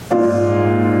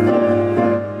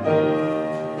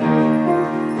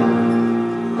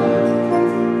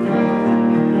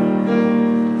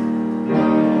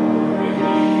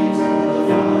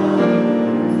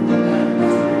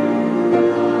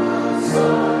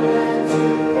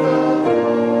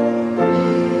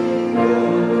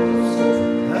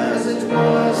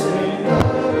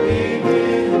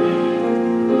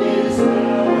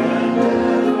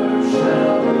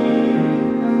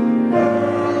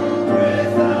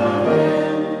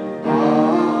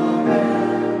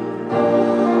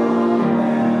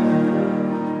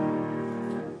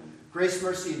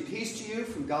mercy, and peace to you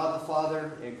from God the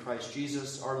Father and Christ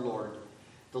Jesus our Lord.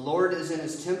 The Lord is in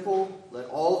his temple. Let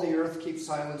all the earth keep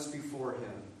silence before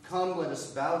him. Come, let us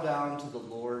bow down to the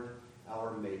Lord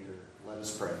our Maker. Let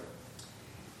us pray.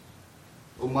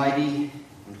 Almighty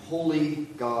and holy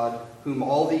God, whom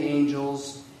all the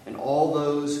angels and all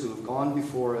those who have gone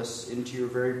before us into your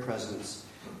very presence,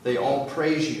 they all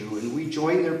praise you, and we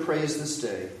join their praise this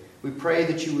day. We pray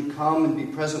that you would come and be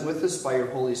present with us by your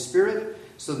Holy Spirit,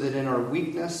 so that in our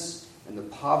weakness and the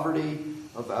poverty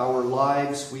of our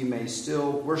lives we may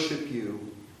still worship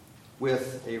you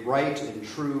with a right and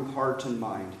true heart and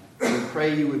mind. We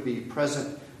pray you would be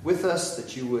present with us,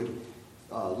 that you would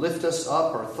lift us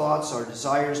up, our thoughts, our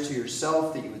desires to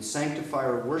yourself, that you would sanctify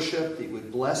our worship, that you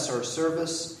would bless our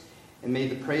service, and may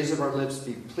the praise of our lips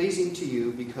be pleasing to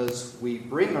you, because we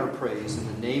bring our praise in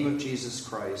the name of Jesus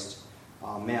Christ.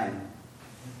 Amen.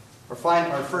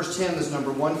 Our first hymn is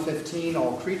number 115,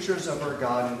 All Creatures of Our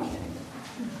God and King.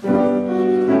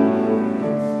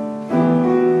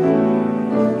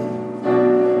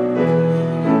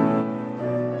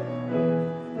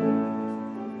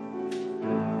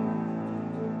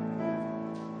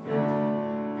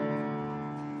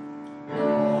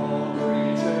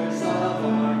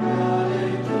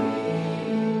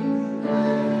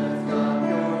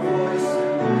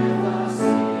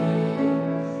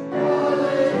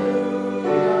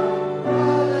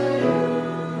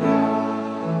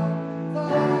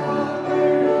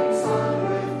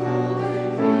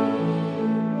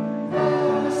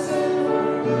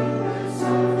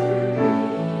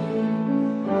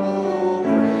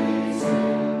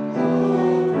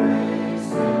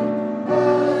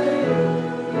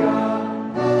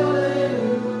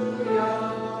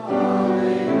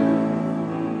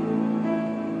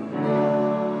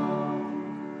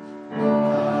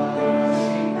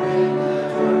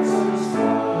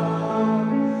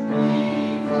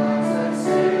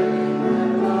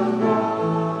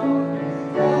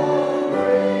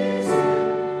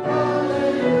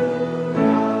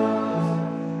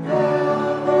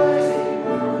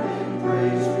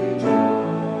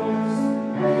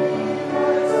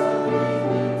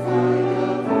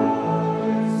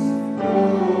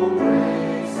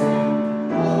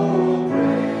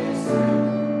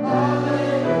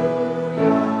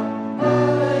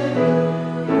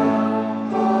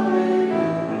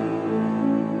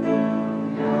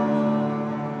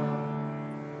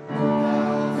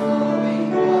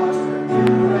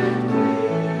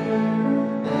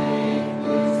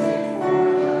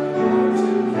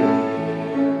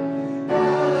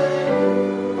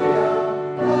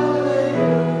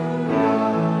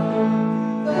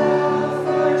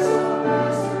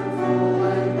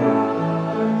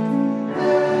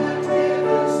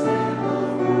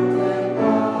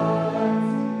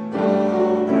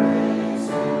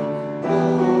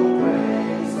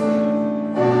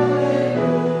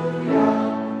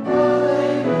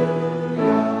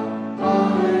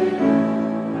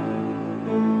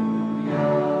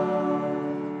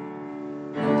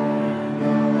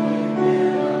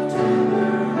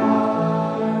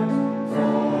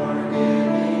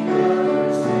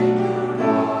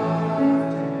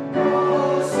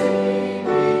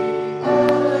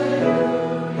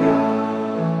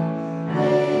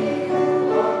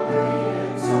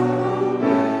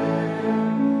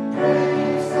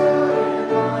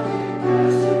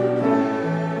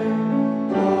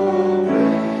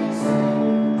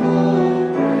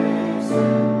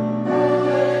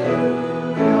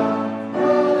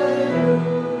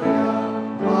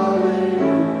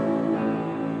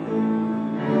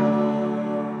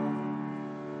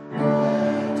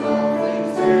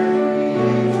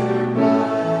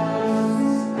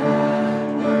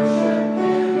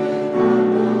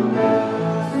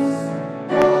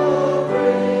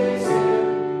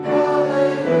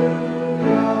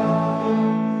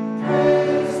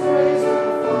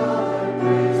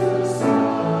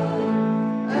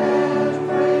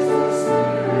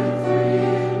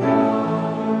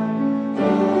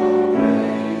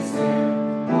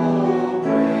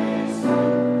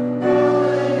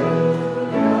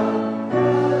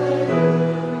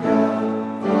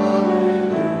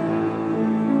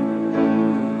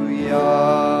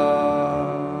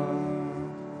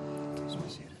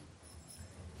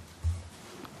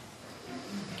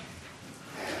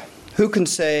 Who can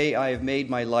say, I have made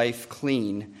my life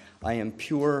clean, I am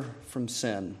pure from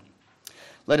sin?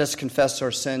 Let us confess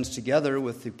our sins together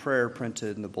with the prayer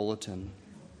printed in the bulletin.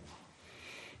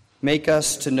 Make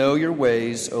us to know your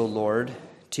ways, O Lord.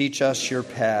 Teach us your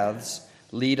paths.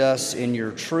 Lead us in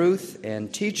your truth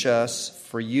and teach us,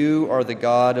 for you are the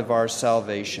God of our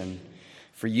salvation.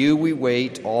 For you we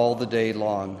wait all the day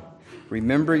long.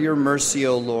 Remember your mercy,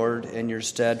 O Lord, and your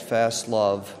steadfast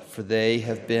love, for they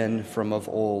have been from of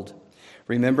old.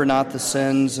 Remember not the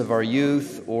sins of our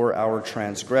youth or our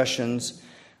transgressions.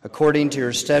 According to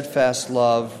your steadfast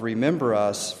love, remember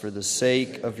us for the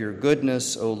sake of your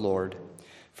goodness, O Lord.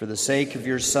 For the sake of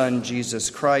your Son, Jesus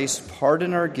Christ,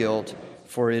 pardon our guilt,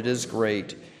 for it is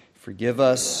great. Forgive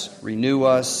us, renew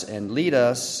us, and lead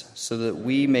us, so that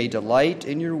we may delight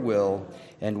in your will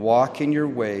and walk in your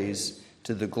ways,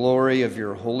 to the glory of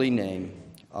your holy name.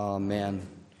 Amen.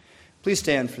 Please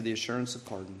stand for the assurance of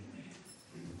pardon.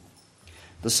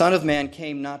 The Son of Man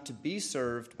came not to be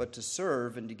served, but to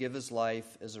serve and to give his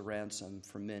life as a ransom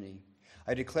for many.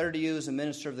 I declare to you as a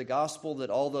minister of the gospel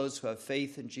that all those who have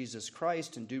faith in Jesus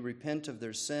Christ and do repent of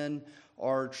their sin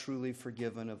are truly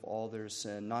forgiven of all their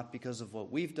sin, not because of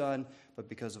what we've done, but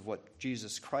because of what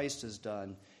Jesus Christ has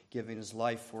done, giving his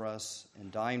life for us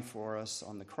and dying for us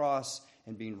on the cross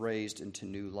and being raised into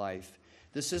new life.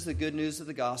 This is the good news of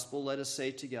the gospel. Let us say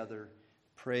together,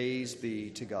 praise be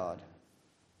to God.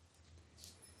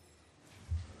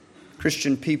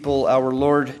 Christian people, our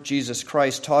Lord Jesus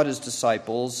Christ taught his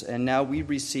disciples, and now we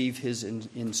receive his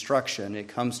instruction. It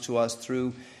comes to us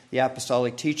through the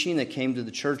apostolic teaching that came to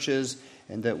the churches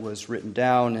and that was written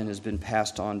down and has been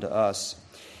passed on to us.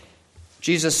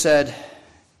 Jesus said,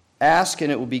 "Ask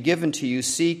and it will be given to you.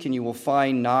 Seek and you will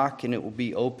find. Knock and it will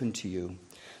be open to you."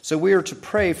 So we are to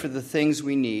pray for the things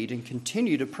we need and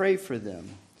continue to pray for them.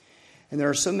 And there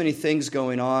are so many things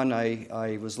going on.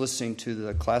 I was listening to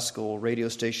the classical radio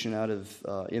station out of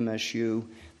MSU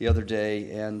the other day,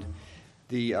 and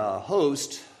the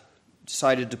host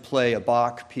decided to play a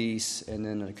Bach piece and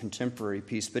then a contemporary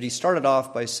piece. But he started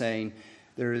off by saying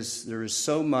there is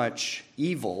so much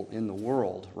evil in the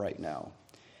world right now.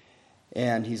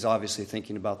 And he's obviously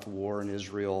thinking about the war in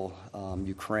Israel,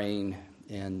 Ukraine,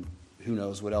 and who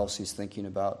knows what else he's thinking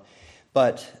about.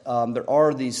 But there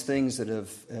are these things that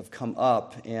have come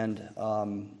up, and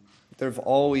there have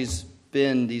always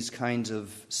been these kinds of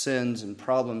sins and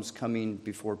problems coming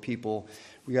before people.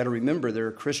 We got to remember there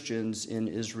are Christians in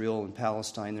Israel and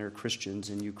Palestine. There are Christians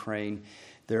in Ukraine.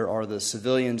 There are the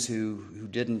civilians who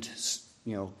didn't,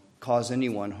 cause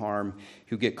anyone harm,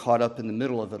 who get caught up in the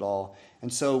middle of it all.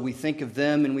 And so we think of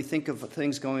them, and we think of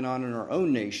things going on in our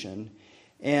own nation,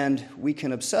 and we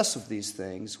can obsess with these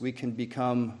things. We can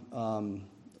become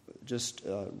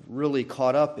really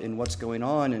caught up in what's going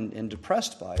on and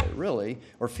depressed by it, really,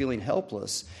 or feeling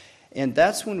helpless. And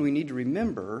that's when we need to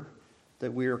remember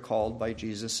that we are called by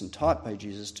Jesus and taught by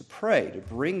Jesus to pray, to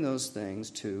bring those things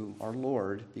to our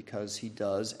Lord, because he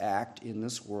does act in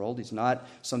this world. He's not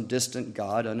some distant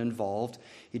God uninvolved.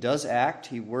 He does act.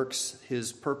 He works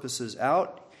his purposes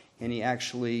out, and he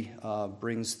actually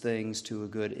brings things to a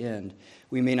good end.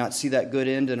 We may not see that good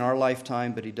end in our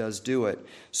lifetime, but he does do it.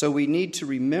 So we need to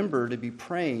remember to be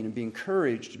praying and be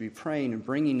encouraged to be praying and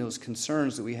bringing those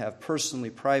concerns that we have personally,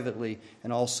 privately,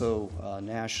 and also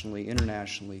nationally,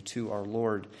 internationally to our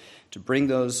Lord, to bring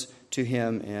those to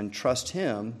him and trust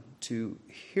him to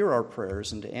hear our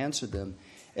prayers and to answer them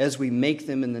as we make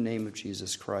them in the name of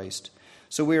Jesus Christ.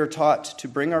 So we are taught to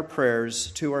bring our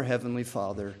prayers to our Heavenly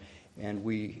Father, and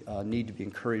we need to be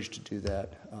encouraged to do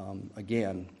that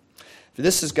again. For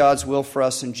this is God's will for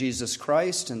us in Jesus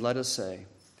Christ, and let us say,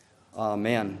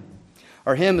 Amen.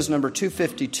 Our hymn is number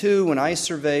 252, When I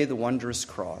Survey the Wondrous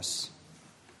Cross.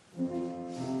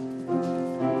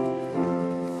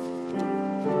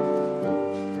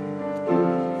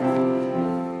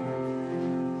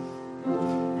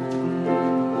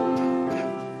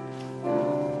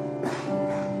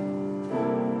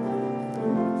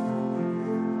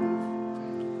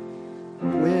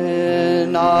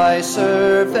 I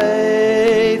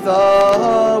survey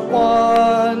the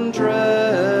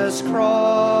wondrous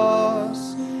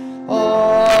cross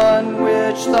on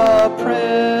which the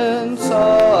Prince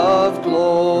of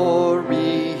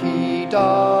Glory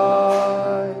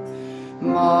died.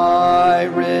 My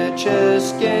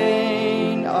richest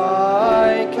gain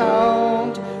I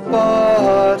count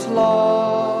but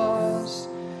loss,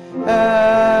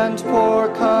 and pour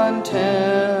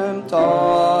contempt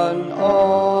on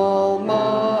all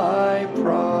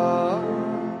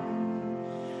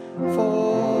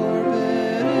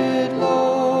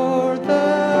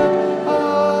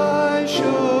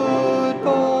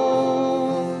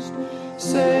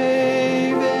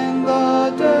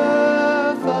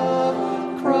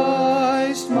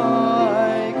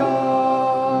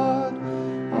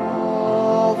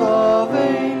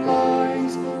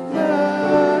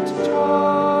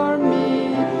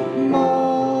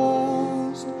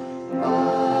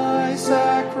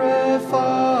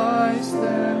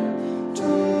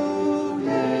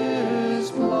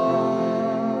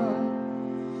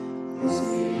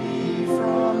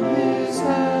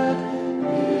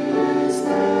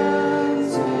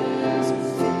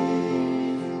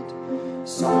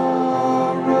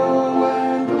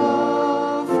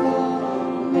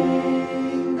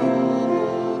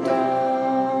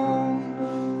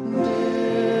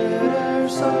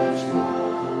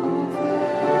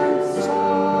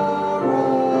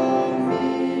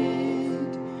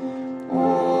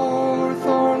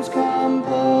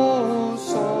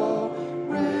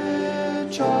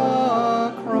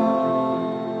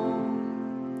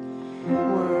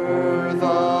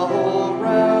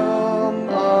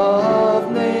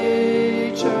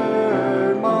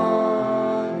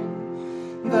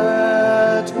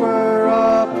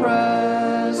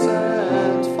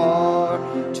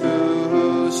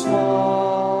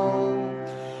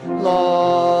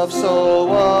love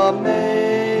so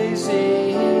amazing,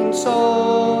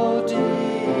 so divine.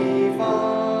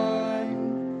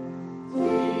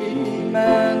 He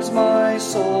demands my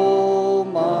soul,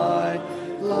 my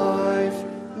life,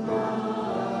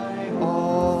 my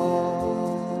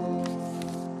all.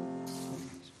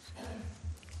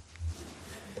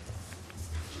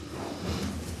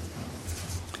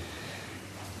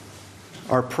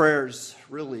 Our prayers,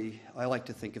 really, I like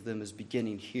to think of them as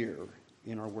beginning here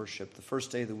in our worship, the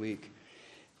first day of the week.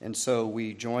 And so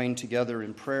we join together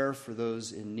in prayer for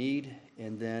those in need,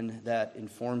 and then that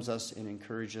informs us and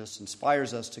encourages us,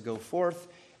 inspires us to go forth,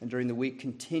 and during the week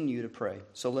continue to pray.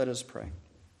 So let us pray.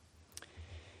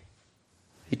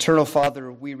 Eternal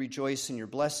Father, we rejoice in your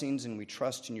blessings and we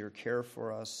trust in your care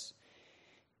for us.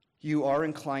 You are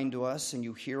inclined to us and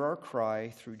you hear our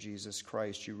cry through Jesus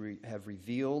Christ. You have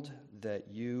revealed that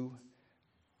you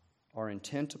are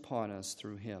intent upon us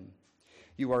through him.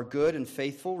 You are good and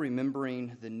faithful,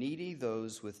 remembering the needy,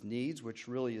 those with needs, which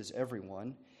really is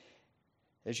everyone.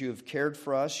 As you have cared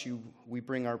for us, we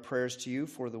bring our prayers to you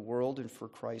for the world and for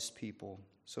Christ's people.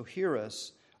 So hear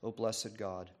us, O blessed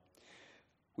God.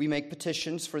 We make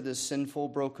petitions for this sinful,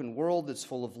 broken world that's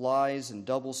full of lies and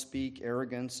doublespeak,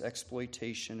 arrogance,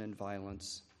 exploitation, and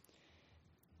violence.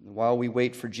 And while we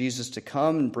wait for Jesus to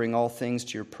come and bring all things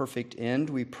to your perfect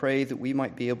end, we pray that we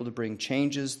might be able to bring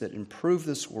changes that improve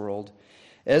this world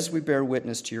as we bear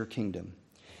witness to your kingdom.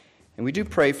 And we do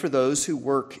pray for those who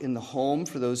work in the home,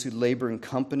 for those who labor in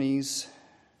companies,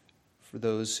 for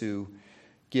those who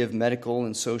give medical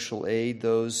and social aid,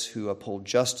 those who uphold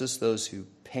justice, those who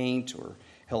paint or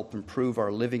help improve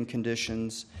our living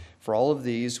conditions. For all of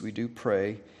these, we do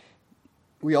pray.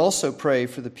 We also pray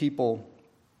for the people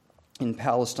in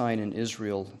Palestine and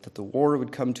Israel, that the war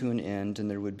would come to an end and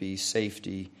there would be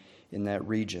safety in that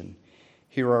region.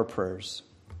 Hear our prayers.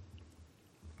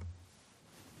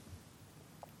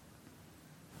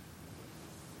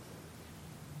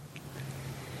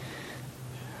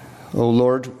 O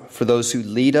Lord, for those who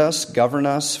lead us, govern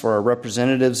us, for our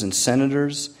representatives and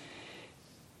senators,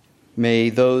 may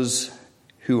those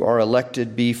who are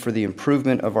elected be for the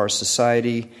improvement of our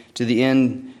society, to the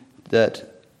end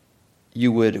that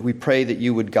we pray that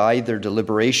you would guide their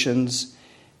deliberations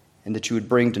and that you would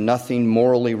bring to nothing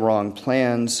morally wrong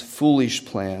plans, foolish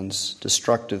plans,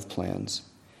 destructive plans.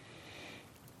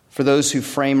 For those who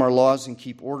frame our laws and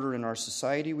keep order in our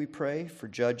society, we pray. For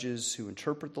judges who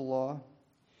interpret the law,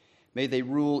 may they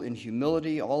rule in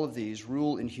humility. All of these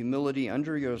rule in humility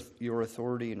under your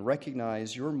authority and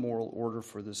recognize your moral order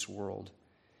for this world.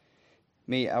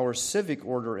 May our civic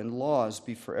order and laws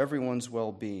be for everyone's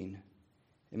well-being,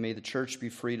 and may the church be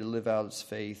free to live out its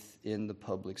faith in the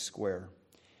public square.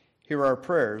 Hear our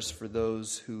prayers for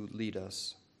those who lead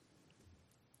us.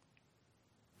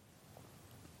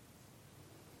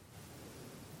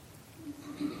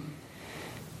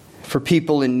 For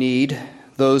people in need,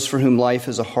 those for whom life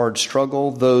is a hard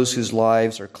struggle, those whose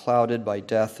lives are clouded by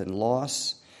death and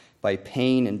loss, by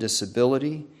pain and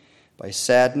disability, by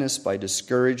sadness, by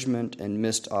discouragement and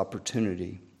missed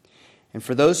opportunity. And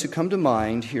for those who come to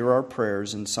mind, hear our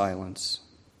prayers in silence.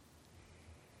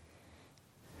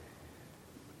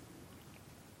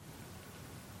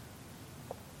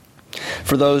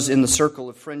 For those in the circle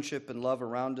of friendship and love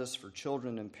around us, for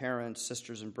children and parents,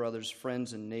 sisters and brothers,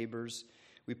 friends and neighbors,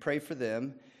 we pray for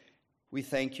them. We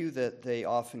thank you that they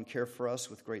often care for us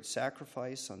with great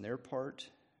sacrifice on their part,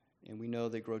 and we know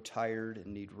they grow tired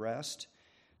and need rest.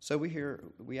 So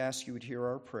we ask you would hear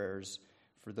our prayers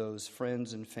for those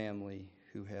friends and family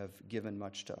who have given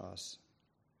much to us.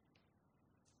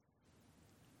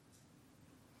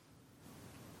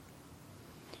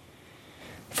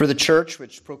 For the church,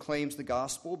 which proclaims the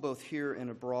gospel both here and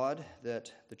abroad,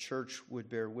 that the church would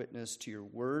bear witness to your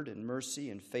word and mercy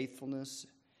and faithfulness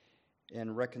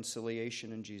and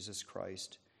reconciliation in Jesus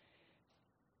Christ.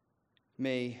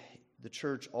 May the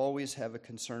church always have a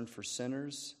concern for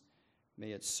sinners.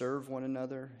 May it serve one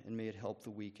another, and may it help the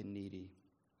weak and needy.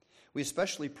 We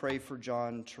especially pray for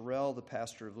John Terrell, the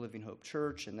pastor of Living Hope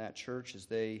Church, and that church as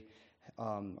they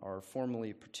are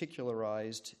formally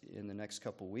particularized in the next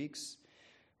couple weeks.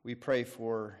 We pray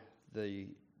for the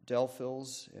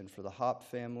Delphils and for the Hop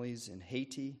families in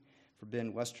Haiti, for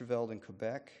Ben Westerveld in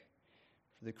Quebec,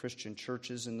 for the Christian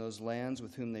churches in those lands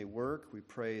with whom they work. We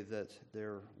pray that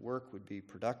their work would be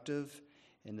productive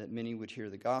and that many would hear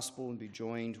the gospel and be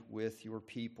joined with your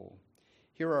people.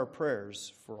 Hear our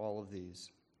prayers for all of these.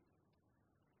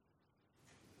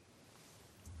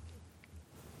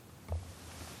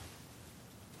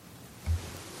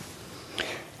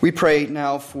 We pray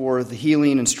now for the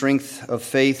healing and strength of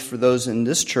faith for those in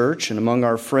this church and among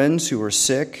our friends who are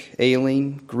sick,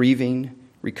 ailing, grieving,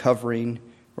 recovering,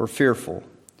 or fearful.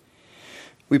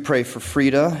 We pray for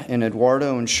Frida and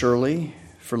Eduardo and Shirley,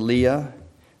 for Leah,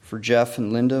 for Jeff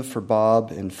and Linda, for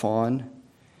Bob and Fawn.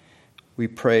 We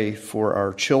pray for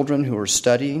our children who are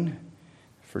studying,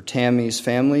 for Tammy's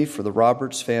family, for the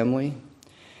Roberts family,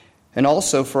 and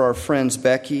also for our friends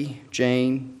Becky,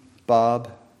 Jane,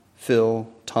 Bob,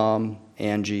 Phil, Tom,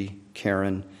 Angie,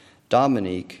 Karen,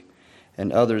 Dominique,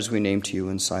 and others we name to you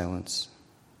in silence.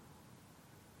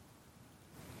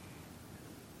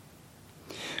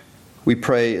 We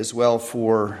pray as well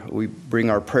we bring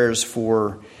our prayers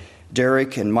for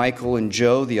Derek and Michael and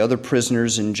Joe, the other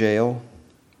prisoners in jail.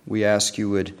 We ask you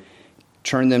would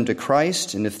turn them to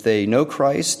Christ, and if they know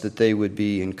Christ, that they would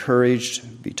be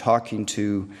encouraged, be talking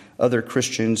to other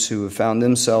Christians who have found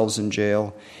themselves in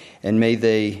jail, and may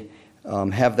they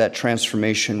have that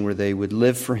transformation where they would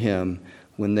live for Him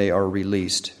when they are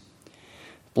released.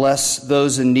 Bless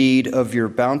those in need of your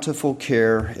bountiful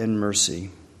care and mercy.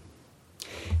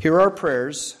 Hear our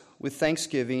prayers with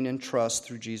thanksgiving and trust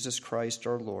through Jesus Christ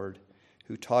our Lord,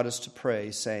 who taught us to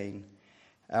pray, saying,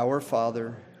 Our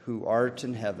Father, who art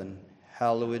in heaven,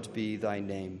 hallowed be thy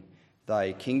name.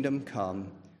 Thy kingdom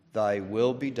come, thy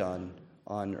will be done,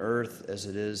 on earth as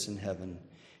it is in heaven.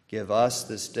 Give us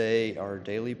this day our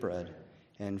daily bread,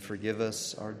 and forgive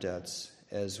us our debts,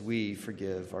 as we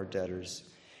forgive our debtors.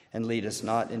 And lead us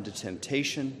not into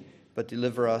temptation, but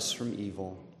deliver us from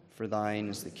evil. For thine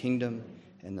is the kingdom,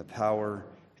 and the power,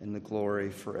 and the glory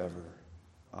forever.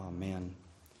 Amen.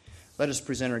 Let us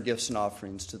present our gifts and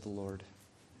offerings to the Lord.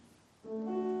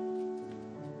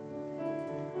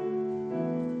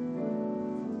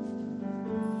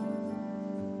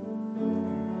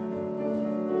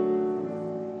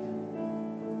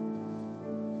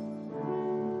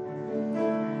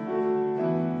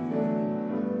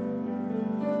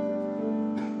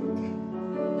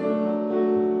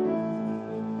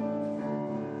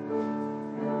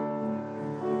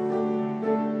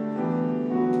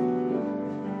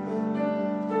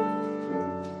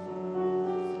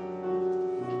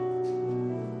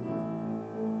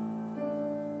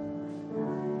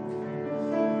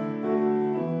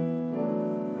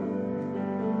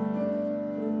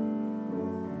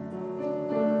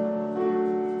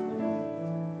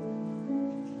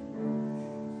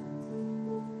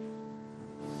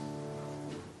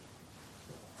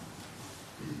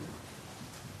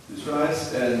 Please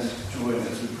rise and join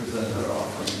as we present our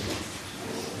offering.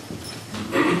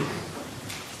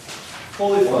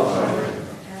 Holy Father,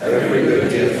 every good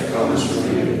gift comes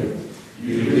from you.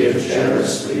 You give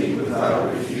generously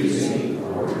without refusing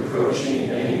or reproaching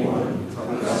anyone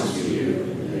who comes to you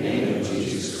in the name of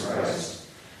Jesus Christ.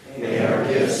 May our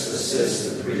gifts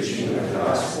assist the preaching of the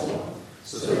gospel,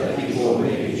 so that people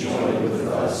may be joined with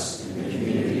us in the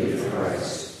community of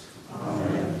Christ.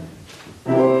 Amen.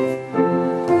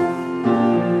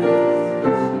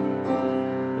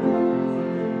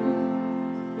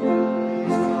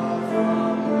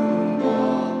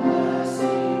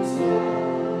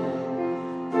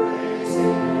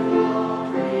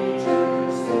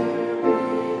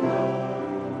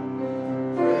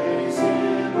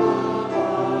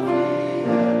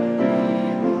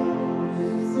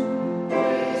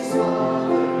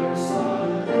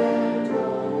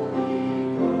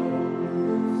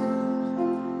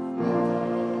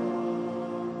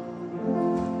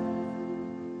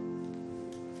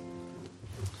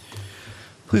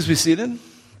 Please be seated.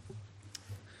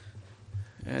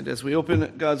 And as we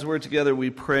open God's Word together, we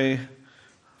pray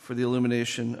for the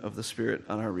illumination of the Spirit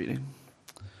on our reading.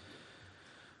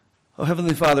 Oh,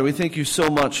 Heavenly Father, we thank you so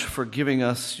much for giving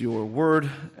us your Word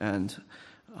and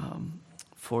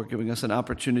for giving us an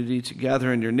opportunity to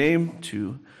gather in your name,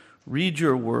 to read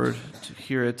your Word, to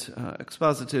hear it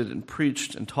exposited and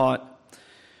preached and taught.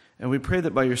 And we pray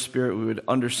that by your Spirit we would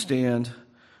understand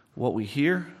what we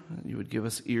hear, and you would give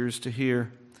us ears to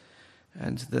hear,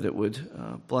 and that it would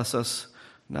bless us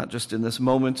not just in this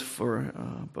moment,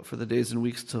 but for the days and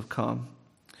weeks to come.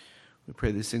 We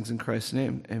pray these things in Christ's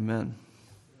name. Amen.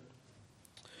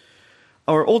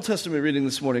 Our Old Testament reading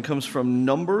this morning comes from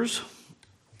Numbers,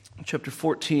 chapter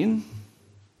 14,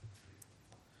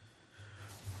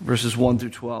 verses 1 through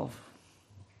 12.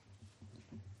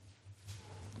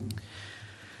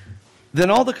 Then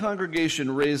all the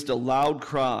congregation raised a loud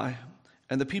cry,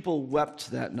 and the people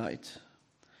wept that night.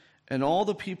 And all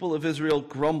the people of Israel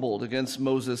grumbled against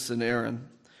Moses and Aaron.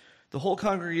 The whole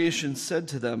congregation said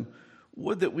to them,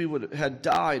 "Would that we had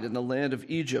died in the land of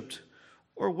Egypt,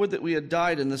 or would that we had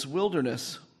died in this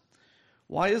wilderness.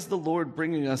 Why is the Lord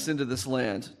bringing us into this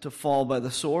land to fall by the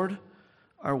sword?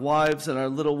 Our wives and our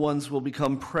little ones will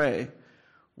become prey.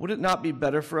 Would it not be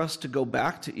better for us to go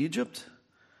back to Egypt?"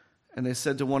 And they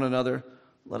said to one another,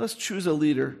 "Let us choose a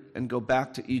leader and go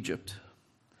back to Egypt."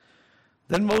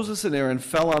 Then Moses and Aaron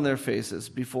fell on their faces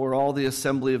before all the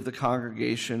assembly of the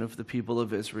congregation of the people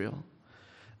of Israel.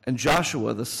 And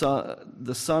Joshua, the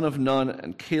son of Nun,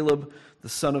 and Caleb, the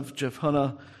son of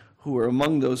Jephunneh, who were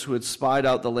among those who had spied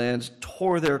out the land,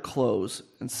 tore their clothes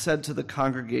and said to the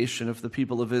congregation of the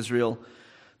people of Israel,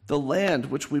 "The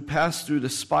land which we passed through to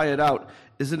spy it out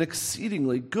is an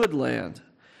exceedingly good land.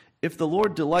 If the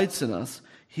Lord delights in us,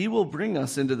 he will bring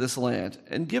us into this land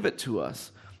and give it to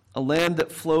us, a land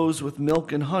that flows with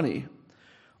milk and honey.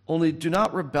 Only do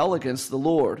not rebel against the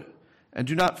Lord, and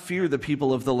do not fear the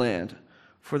people of the land,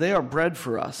 for they are bread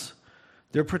for us.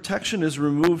 Their protection is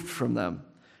removed from them,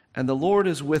 and the Lord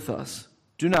is with us.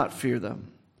 Do not fear them."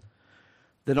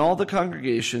 Then all the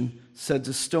congregation said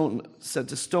to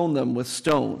stone them with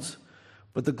stones.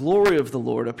 But the glory of the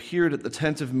Lord appeared at the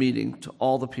tent of meeting to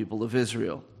all the people of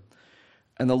Israel.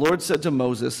 And the Lord said to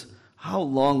Moses, "How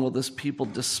long will this people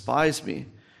despise me?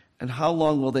 And how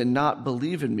long will they not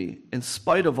believe in me, in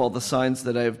spite of all the signs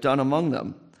that I have done among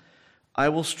them? I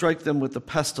will strike them with the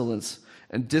pestilence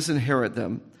and disinherit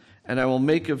them, and I will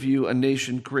make of you a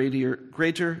nation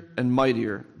greater and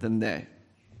mightier than they."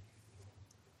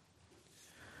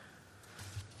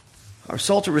 Our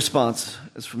Psalter response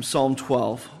is from Psalm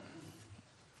 12.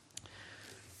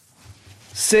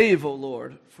 "Save, O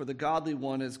Lord, for the godly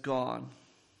one is gone.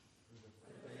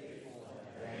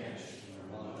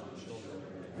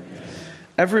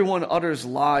 Everyone utters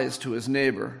lies to his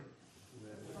neighbor.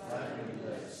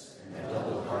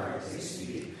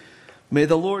 May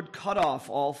the Lord cut off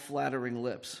all flattering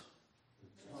lips.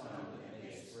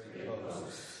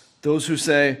 Those who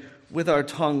say, 'With our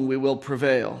tongue we will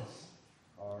prevail.'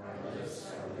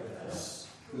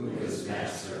 Who is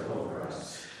master over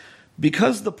us?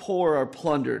 Because the poor are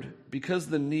plundered, because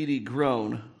the needy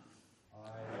groan, I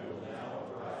will now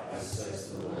arise,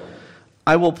 says the Lord.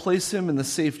 I will place him in the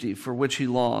safety for which he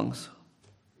longs.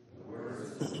 The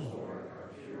words of the Lord are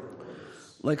pure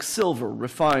words. Like silver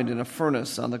refined in a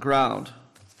furnace on the ground.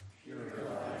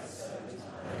 Purified 7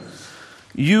 times.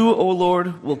 You, O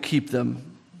Lord, will keep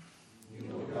them.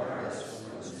 You will guard us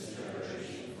from this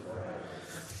generation forever.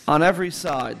 On every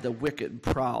side the wicked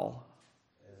prowl.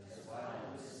 As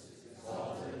violence is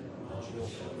exalted among the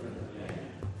children of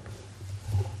man.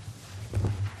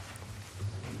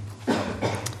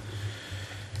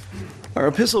 Our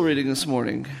epistle reading this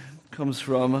morning comes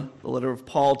from the letter of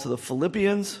Paul to the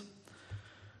Philippians,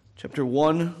 chapter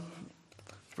 1,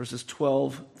 verses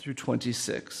 12 through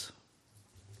 26.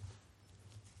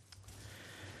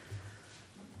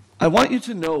 I want you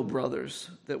to know, brothers,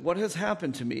 that what has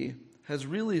happened to me has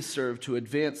really served to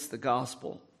advance the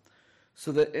gospel,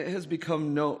 so that it has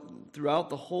become known throughout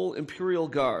the whole imperial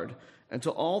guard and to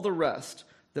all the rest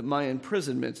that my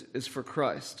imprisonment is for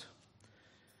Christ.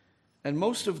 And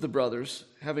most of the brothers,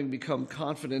 having become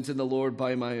confident in the Lord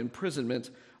by my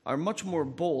imprisonment, are much more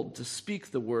bold to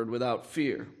speak the word without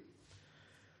fear.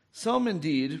 Some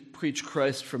indeed preach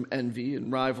Christ from envy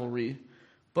and rivalry,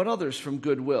 but others from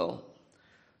goodwill.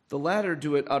 The latter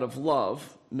do it out of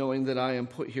love, knowing that I am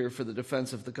put here for the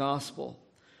defense of the gospel.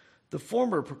 The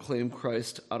former proclaim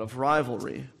Christ out of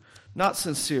rivalry, not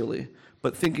sincerely,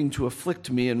 but thinking to afflict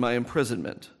me in my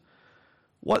imprisonment.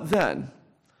 What then?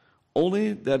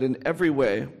 Only that in every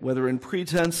way, whether in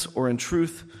pretense or in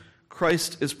truth,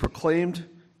 Christ is proclaimed,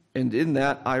 and in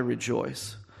that I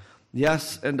rejoice.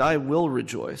 Yes, and I will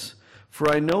rejoice, for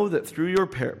I know that through your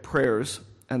prayers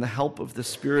and the help of the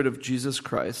Spirit of Jesus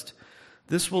Christ,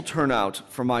 this will turn out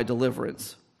for my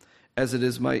deliverance, as it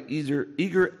is my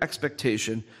eager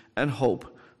expectation and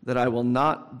hope that I will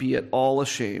not be at all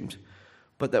ashamed,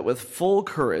 but that with full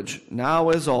courage, now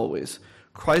as always,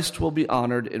 Christ will be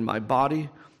honored in my body,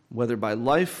 whether by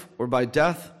life or by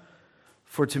death.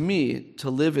 For to me, to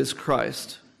live is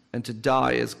Christ, and to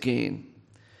die is gain.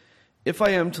 If I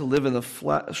am to live in the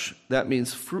flesh, that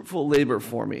means fruitful labor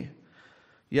for me.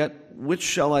 Yet which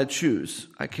shall I choose?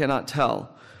 I cannot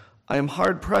tell. I am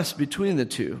hard-pressed between the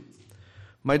two.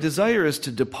 My desire is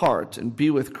to depart and be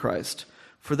with Christ,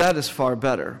 for that is far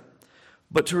better.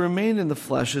 But to remain in the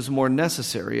flesh is more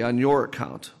necessary on your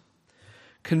account.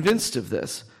 Convinced of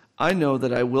this, I know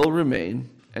that I will remain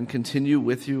and continue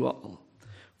with you all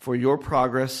for your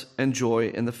progress and joy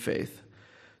in the faith,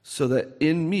 so that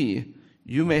in me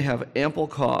you may have ample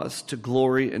cause to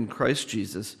glory in Christ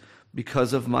Jesus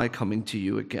because of my coming to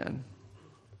you again.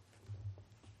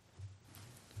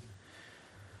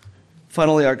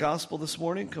 Finally, our gospel this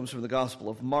morning comes from the Gospel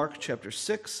of Mark, chapter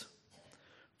 6,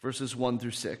 verses 1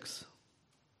 through 6.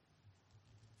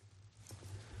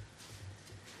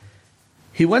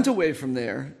 He went away from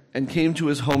there and came to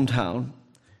his hometown,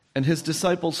 and his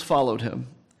disciples followed him.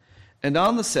 And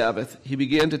on the Sabbath he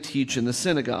began to teach in the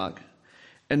synagogue.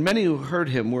 And many who heard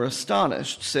him were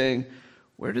astonished, saying,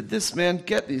 "Where did this man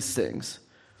get these things?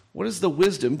 What is the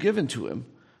wisdom given to him?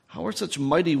 How are such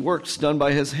mighty works done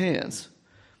by his hands?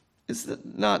 Is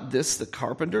not this the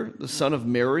carpenter, the son of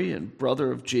Mary, and brother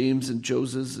of James and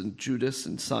Joseph and Judas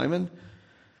and Simon?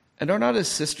 And are not his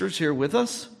sisters here with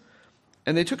us?"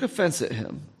 And they took offense at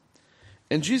him.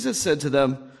 And Jesus said to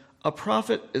them, "A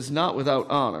prophet is not without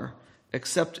honor,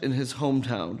 except in his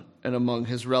hometown and among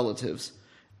his relatives,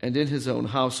 and in his own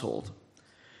household."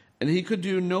 And he could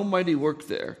do no mighty work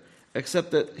there,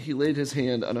 except that he laid his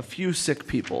hand on a few sick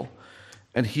people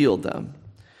and healed them.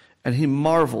 And he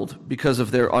marveled because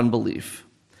of their unbelief.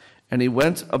 And he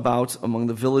went about among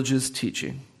the villages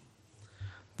teaching.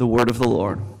 The word of the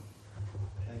Lord.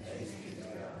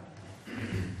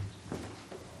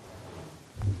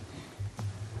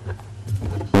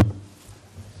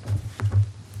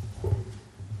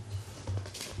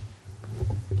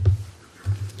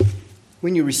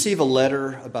 When you receive a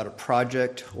letter about a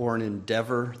project or an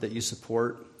endeavor that you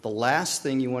support, the last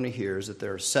thing you want to hear is that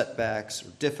there are setbacks or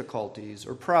difficulties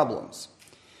or problems.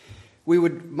 We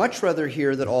would much rather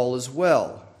hear that all is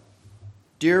well.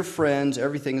 Dear friends,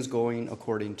 everything is going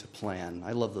according to plan.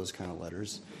 I love those kind of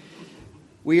letters.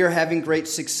 We are having great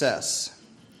success.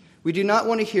 We do not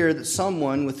want to hear that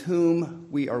someone with whom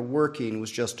we are working was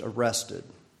just arrested.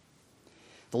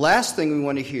 The last thing we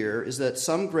want to hear is that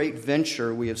some great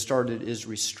venture we have started is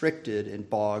restricted and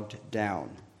bogged down.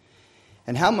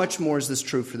 And how much more is this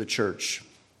true for the church?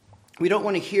 We don't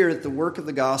want to hear that the work of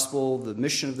the gospel, the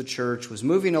mission of the church, was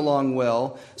moving along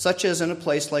well, such as in a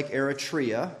place like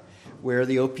Eritrea, where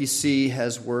the OPC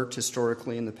has worked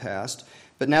historically in the past.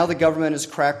 But now the government has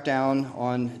cracked down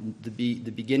on the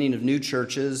beginning of new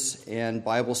churches and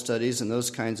Bible studies and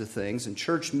those kinds of things. And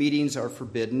church meetings are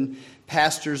forbidden.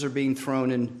 Pastors are being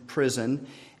thrown in prison.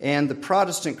 And the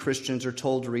Protestant Christians are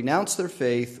told to renounce their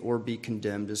faith or be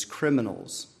condemned as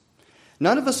criminals.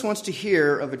 None of us wants to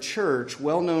hear of a church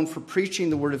well known for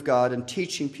preaching the Word of God and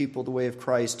teaching people the way of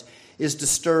Christ is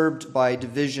disturbed by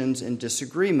divisions and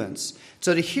disagreements.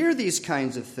 So to hear these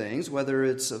kinds of things, whether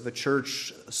it's of a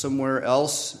church somewhere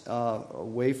else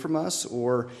away from us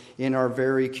or in our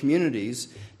very communities,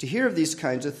 to hear of these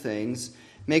kinds of things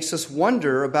makes us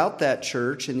wonder about that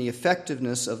church and the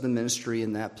effectiveness of the ministry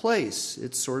in that place.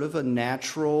 It's sort of a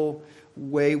natural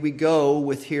way we go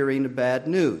with hearing bad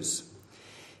news.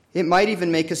 It might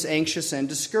even make us anxious and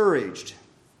discouraged,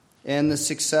 and the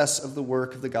success of the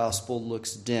work of the gospel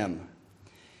looks dim.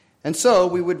 And so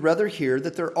we would rather hear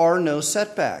that there are no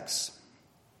setbacks.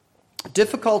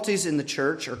 Difficulties in the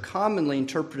church are commonly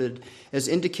interpreted as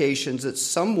indications that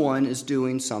someone is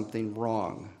doing something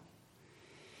wrong.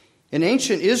 In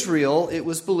ancient Israel, it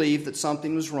was believed that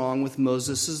something was wrong with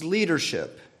Moses'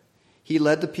 leadership. He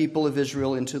led the people of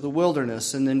Israel into the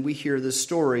wilderness, and then we hear this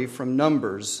story from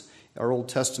Numbers, our Old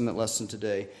Testament lesson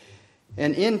today.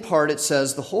 And in part it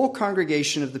says, "The whole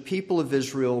congregation of the people of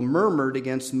Israel murmured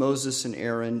against Moses and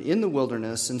Aaron in the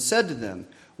wilderness and said to them,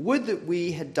 'Would that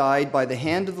we had died by the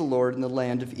hand of the Lord in the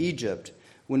land of Egypt,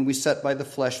 when we sat by the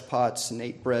flesh pots and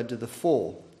ate bread to the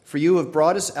full. For you have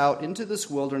brought us out into this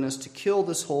wilderness to kill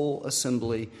this whole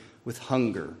assembly with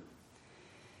hunger.'"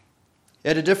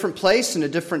 At a different place and a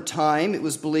different time, it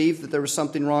was believed that there was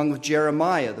something wrong with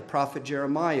Jeremiah, the prophet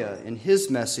Jeremiah, and his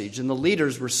message. And the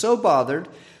leaders were so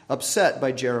upset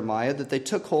by Jeremiah, that they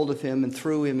took hold of him and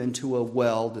threw him into a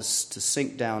well to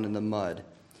sink down in the mud.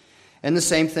 And the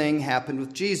same thing happened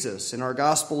with Jesus. In our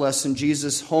gospel lesson,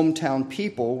 Jesus' hometown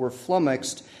people were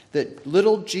flummoxed that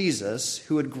little Jesus,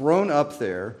 who had grown up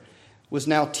there, was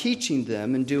now teaching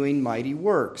them and doing mighty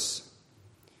works.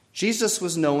 Jesus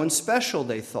was no one special,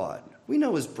 they thought. We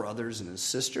know his brothers and his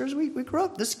sisters. We grew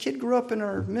up. This kid grew up in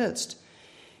our midst.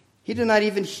 He did not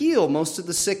even heal most of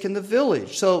the sick in the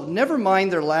village. So never mind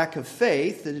their lack of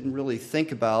faith. They didn't really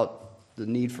think about the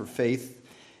need for faith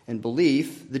and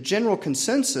belief. The general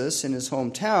consensus in his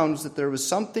hometown was that there was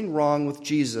something wrong with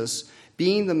Jesus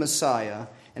being the Messiah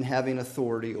and having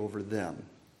authority over them.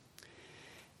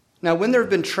 Now, when there have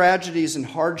been tragedies and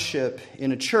hardship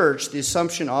in a church, the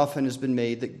assumption often has been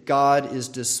made that God is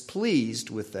displeased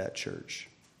with that church.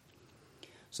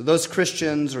 So those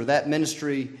Christians or that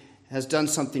ministry has done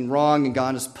something wrong and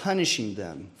God is punishing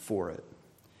them for it.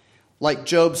 Like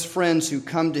Job's friends who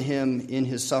come to him in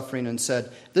his suffering and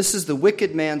said, "This is the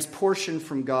wicked man's portion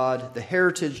from God, the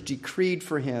heritage decreed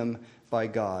for him by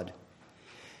God.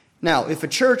 Now, if a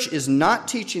church is not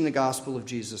teaching the gospel of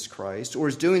Jesus Christ or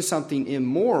is doing something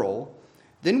immoral,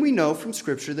 then we know from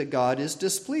Scripture that God is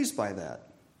displeased by that.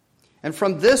 And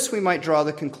from this we might draw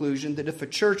the conclusion that if a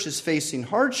church is facing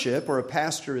hardship or a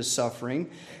pastor is suffering,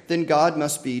 then God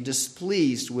must be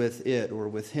displeased with it or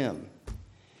with him.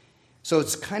 So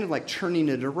it's kind of like turning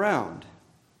it around.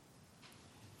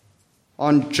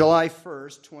 On July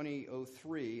 1st,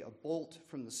 2003, a bolt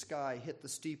from the sky hit the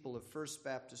steeple of First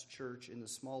Baptist Church in the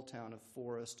small town of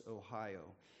Forest, Ohio,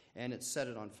 and it set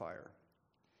it on fire.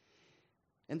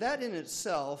 And that in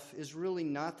itself is really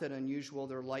not that unusual.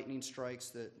 There are lightning strikes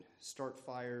that start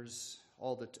fires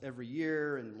every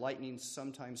year, and lightning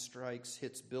sometimes strikes,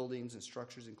 hits buildings and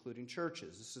structures, including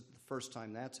churches. This is the first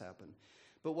time that's happened.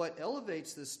 But what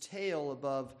elevates this tale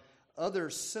above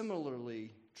other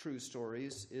similarly true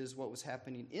stories is what was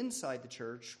happening inside the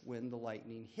church when the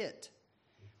lightning hit.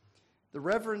 The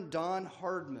Reverend Don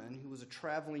Hardman, who was a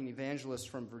traveling evangelist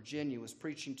from Virginia, was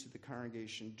preaching to the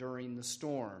congregation during the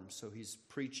storm. So he's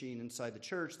preaching inside the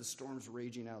church, the storm's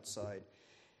raging outside.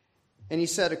 And he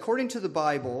said, according to the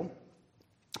Bible,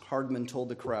 Hardman told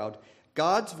the crowd,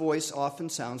 God's voice often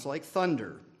sounds like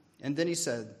thunder. And then he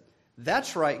said,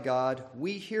 that's right, God,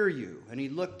 we hear you. And he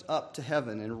looked up to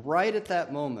heaven, and right at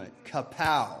that moment,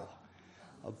 kapow,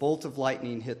 a bolt of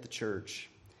lightning hit the church.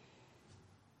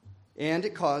 And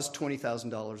it caused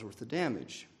 $20,000 worth of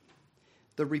damage.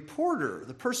 The reporter,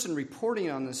 the person reporting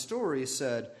on this story,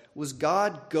 said, was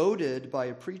God goaded by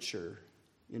a preacher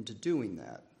into doing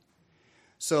that?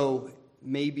 So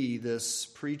maybe this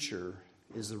preacher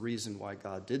is the reason why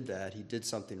God did that. He did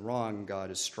something wrong, and God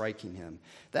is striking him.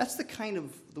 That's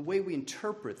the way we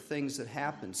interpret things that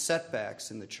happen,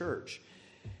 setbacks in the church.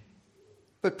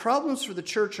 But problems for the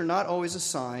church are not always a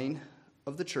sign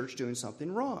of the church doing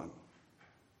something wrong.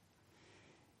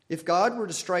 If God were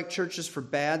to strike churches for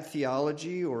bad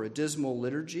theology or a dismal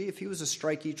liturgy, if he was to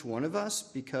strike each one of us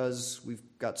because we've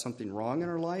got something wrong in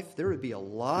our life, there would be a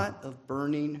lot of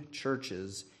burning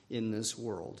churches in this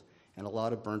world and a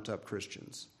lot of burnt-up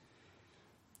Christians.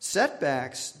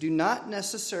 Setbacks do not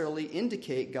necessarily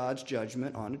indicate God's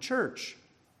judgment on a church.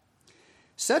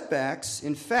 Setbacks,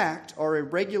 in fact, are a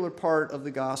regular part of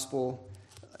the gospel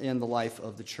in the life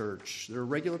of the church. They're a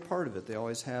regular part of it. They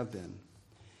always have been.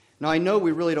 Now, I know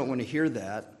we really don't want to hear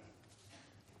that.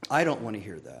 I don't want to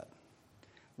hear that.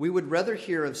 We would rather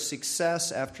hear of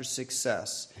success after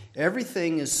success.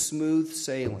 Everything is smooth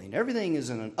sailing. Everything is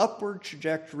in an upward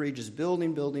trajectory, just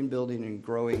building, and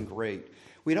growing great.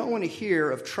 We don't want to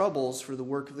hear of troubles for the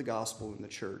work of the gospel in the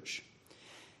church.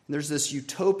 And there's this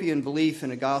utopian belief in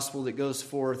a gospel that goes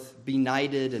forth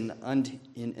benighted and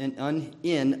in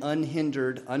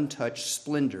unhindered, untouched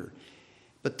splendor.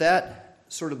 But that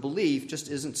sort of belief just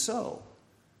isn't so.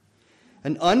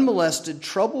 An unmolested,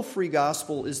 trouble-free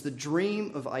gospel is the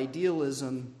dream of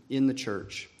idealism in the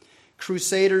church.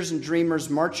 Crusaders and dreamers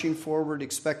marching forward,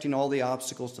 expecting all the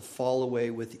obstacles to fall away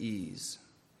with ease.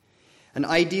 An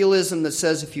idealism that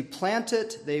says if you plant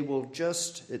it, they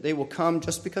will come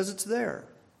just because it's there.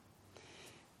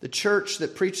 The church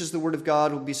that preaches the word of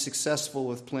God will be successful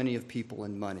with plenty of people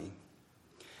and money.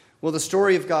 Well, the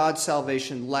story of God's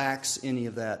salvation lacks any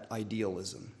of that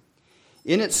idealism.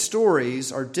 In its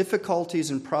stories are difficulties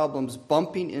and problems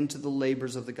bumping into the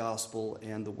labors of the gospel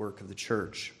and the work of the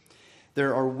church.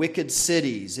 There are wicked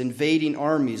cities, invading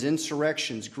armies,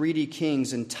 insurrections, greedy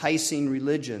kings, enticing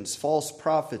religions, false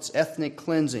prophets, ethnic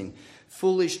cleansing,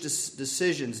 foolish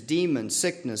decisions, demons,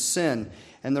 sickness, sin,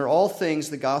 and they're all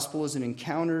things the gospel has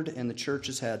encountered and the church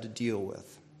has had to deal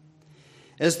with.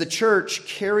 As the church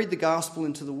carried the gospel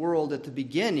into the world at the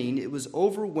beginning, it was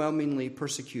overwhelmingly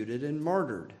persecuted and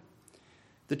martyred.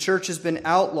 The church has been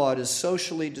outlawed as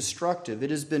socially destructive.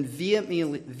 It has been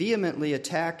vehemently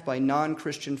attacked by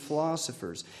non-Christian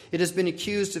philosophers. It has been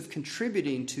accused of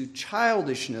contributing to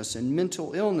childishness and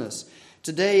mental illness.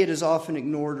 Today, it is often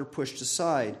ignored or pushed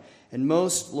aside, and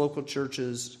most local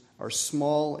churches are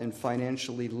small and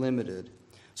financially limited.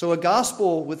 So a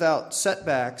gospel without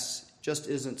setbacks just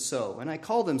isn't so. And I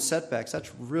call them setbacks.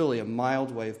 That's really a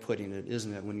mild way of putting it,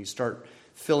 isn't it, when you start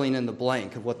filling in the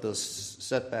blank of what those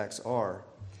setbacks are.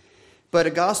 But a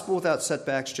gospel without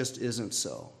setbacks just isn't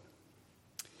so.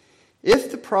 If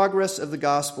the progress of the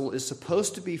gospel is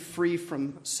supposed to be free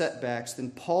from setbacks, then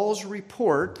Paul's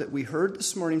report that we heard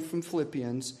this morning from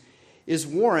Philippians is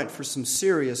warrant for some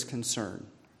serious concern.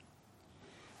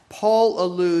 Paul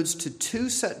alludes to two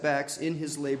setbacks in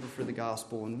his labor for the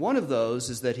gospel, and one of those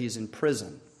is that he's in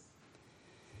prison.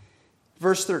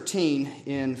 Verse 13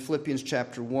 in Philippians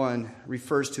chapter 1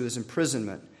 refers to his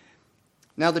imprisonment.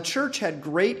 Now, the church had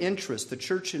great interest. The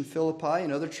church in Philippi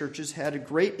and other churches had a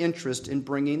great interest in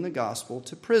bringing the gospel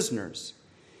to prisoners.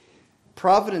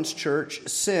 Providence Church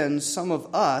sends some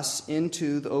of us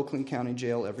into the Oakland County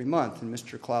Jail every month, and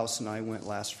Mr. Klaus and I went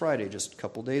last Friday, just a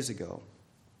couple days ago.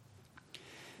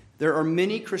 There are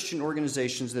many Christian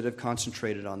organizations that have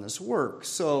concentrated on this work.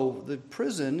 So the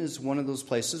prison is one of those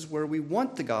places where we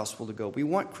want the gospel to go. We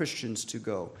want Christians to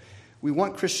go. We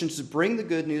want Christians to bring the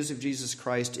good news of Jesus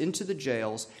Christ into the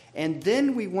jails, and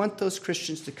then we want those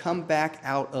Christians to come back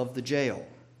out of the jail.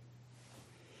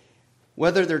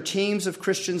 Whether they're teams of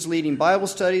Christians leading Bible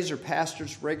studies or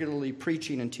pastors regularly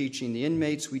preaching and teaching the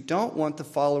inmates, we don't want the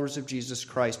followers of Jesus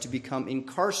Christ to become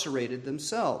incarcerated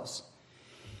themselves.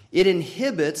 It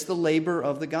inhibits the labor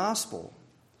of the gospel.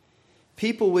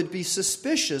 People would be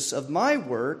suspicious of my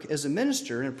work as a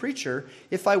minister and a preacher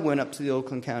if I went up to the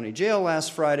Oakland County Jail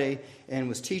last Friday and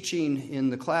was teaching in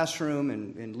the classroom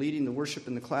and leading the worship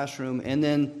in the classroom, and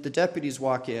then the deputies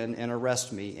walk in and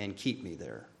arrest me and keep me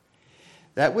there.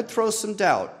 That would throw some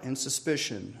doubt and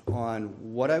suspicion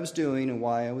on what I was doing and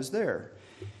why I was there,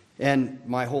 and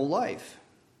my whole life.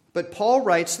 But Paul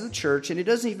writes to the church, and he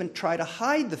doesn't even try to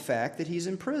hide the fact that he's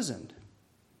imprisoned.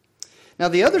 Now,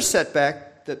 the other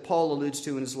setback that Paul alludes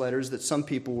to in his letters, that some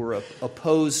people were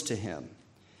opposed to him.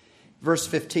 Verse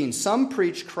 15, some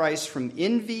preach Christ from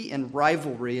envy and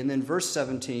rivalry, and then verse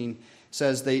 17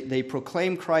 says they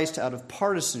proclaim Christ out of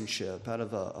partisanship, out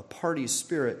of a party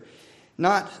spirit,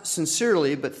 not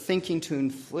sincerely, but thinking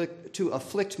to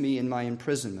afflict me in my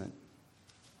imprisonment.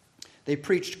 They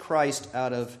preached Christ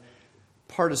out of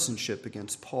partisanship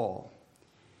against Paul.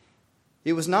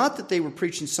 It was not that they were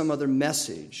preaching some other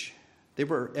message. They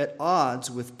were at odds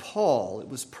with Paul. It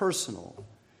was personal.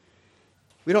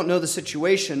 We don't know the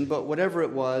situation, but whatever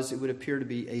it was, it would appear to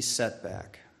be a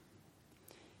setback.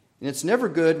 And it's never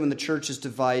good when the church is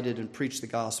divided and preach the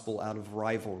gospel out of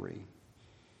rivalry.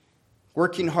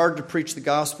 Working hard to preach the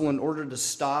gospel in order to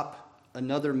stop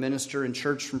another minister in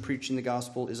church from preaching the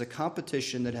gospel is a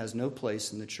competition that has no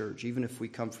place in the church, even if we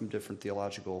come from different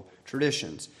theological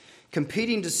traditions.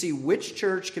 Competing to see which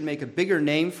church can make a bigger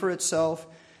name for itself,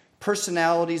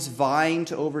 personalities vying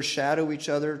to overshadow each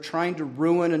other, trying to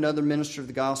ruin another minister of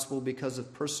the gospel because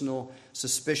of personal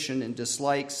suspicion and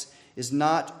dislikes is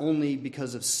not only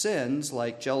because of sins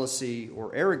like jealousy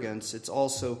or arrogance, it's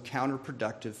also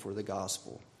counterproductive for the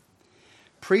gospel.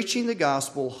 Preaching the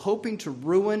gospel, hoping to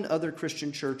ruin other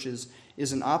Christian churches,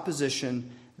 is an opposition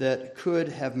that could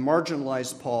have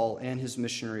marginalized Paul and his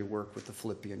missionary work with the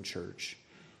Philippian church.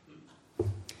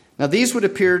 Now, these would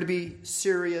appear to be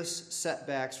serious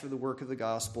setbacks for the work of the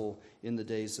gospel in the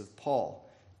days of Paul.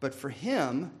 But for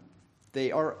him,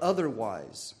 they are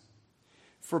otherwise.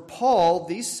 For Paul,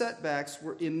 these setbacks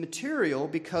were immaterial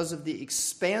because of the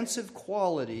expansive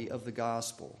quality of the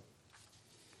gospel.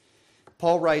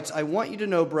 Paul writes, I want you to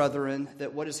know, brethren,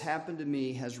 that what has happened to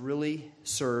me has really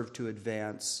served to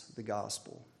advance the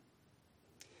gospel.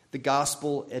 The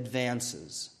gospel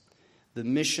advances. The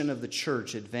mission of the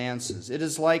church advances. It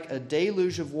is like a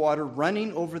deluge of water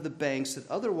running over the banks that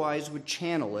otherwise would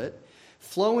channel it,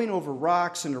 flowing over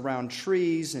rocks and around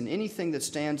trees and anything that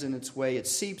stands in its way. It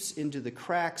seeps into the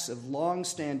cracks of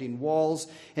long-standing walls,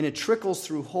 and it trickles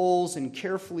through holes in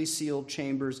carefully sealed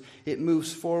chambers. It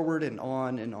moves forward and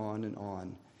on and on and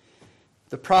on.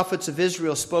 The prophets of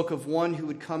Israel spoke of one who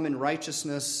would come in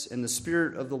righteousness, and the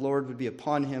Spirit of the Lord would be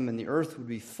upon him, and the earth would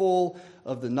be full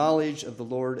of the knowledge of the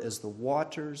Lord as the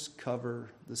waters cover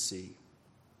the sea.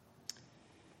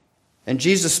 And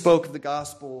Jesus spoke of the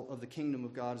gospel of the kingdom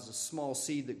of God as a small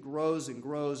seed that grows and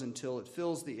grows until it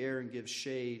fills the air and gives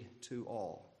shade to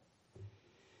all.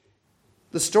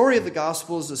 The story of the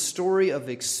gospel is a story of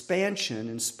expansion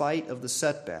in spite of the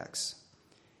setbacks.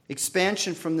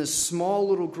 Expansion from this small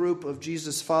little group of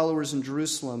Jesus followers in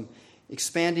Jerusalem,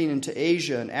 expanding into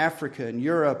Asia and Africa and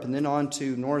Europe, and then on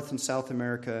to North and South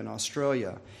America and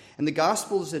Australia. And the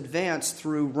gospel is advanced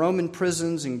through Roman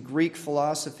prisons and Greek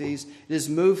philosophies. It is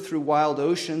moved through wild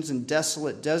oceans and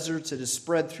desolate deserts. It is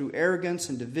spread through arrogance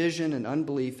and division and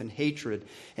unbelief and hatred.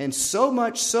 And so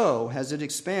much so has it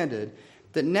expanded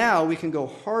that now we can go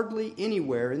hardly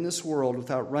anywhere in this world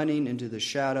without running into the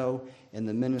shadow and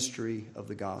the ministry of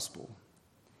the gospel.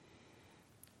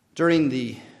 During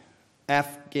the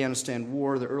Afghanistan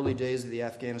war, the early days of the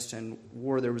Afghanistan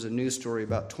war, there was a news story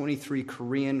about 23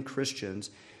 Korean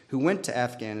Christians who went to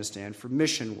Afghanistan for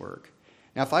mission work.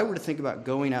 Now, if I were to think about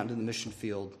going out into the mission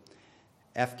field,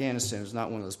 Afghanistan is not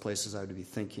one of those places I would be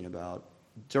thinking about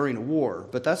during a war,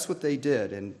 but that's what they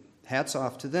did, and hats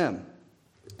off to them.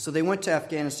 So they went to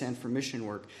Afghanistan for mission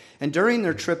work, and during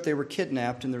their trip they were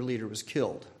kidnapped and their leader was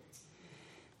killed.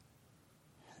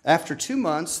 After 2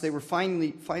 months, they were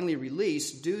finally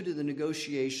released due to the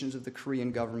negotiations of the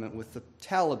Korean government with the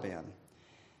Taliban.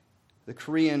 The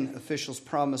Korean officials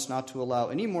promised not to allow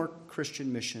any more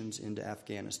Christian missions into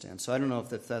Afghanistan. So I don't know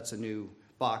if that's a new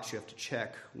box you have to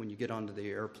check when you get onto the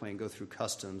airplane, go through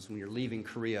customs. When you're leaving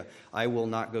Korea, I will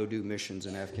not go do missions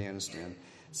in Afghanistan.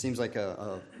 Seems like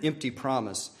a empty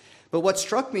promise. But what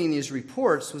struck me in these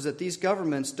reports was that these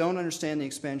governments don't understand the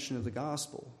expansion of the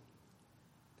gospel.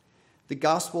 The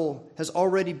gospel has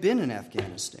already been in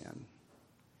Afghanistan.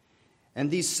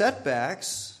 And these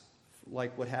setbacks,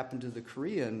 like what happened to the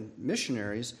Korean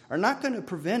missionaries, are not going to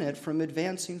prevent it from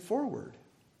advancing forward.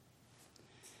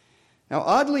 Now,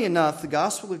 oddly enough, the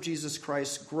gospel of Jesus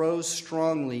Christ grows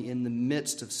strongly in the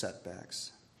midst of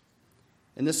setbacks.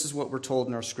 And this is what we're told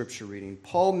in our scripture reading.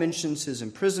 Paul mentions his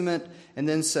imprisonment and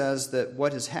then says that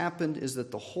what has happened is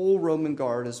that the whole Roman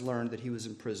guard has learned that he was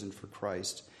imprisoned for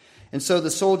Christ. And so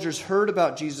the soldiers heard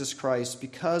about Jesus Christ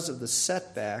because of the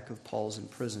setback of Paul's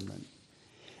imprisonment.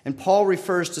 And Paul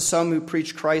refers to some who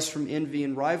preach Christ from envy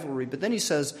and rivalry, but then he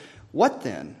says, "What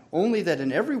then? Only that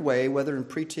in every way, whether in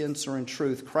pretense or in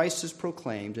truth, Christ is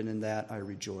proclaimed, and in that I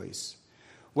rejoice.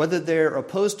 Whether they're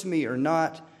opposed to me or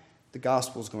not, the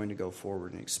gospel is going to go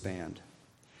forward and expand."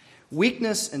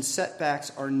 Weakness and setbacks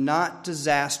are not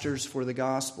disasters for the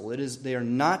gospel. They are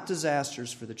not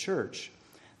disasters for the church.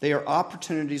 They are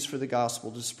opportunities for the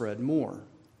gospel to spread more.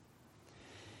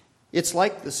 It's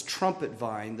like this trumpet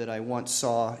vine that I once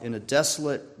saw in a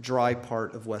desolate, dry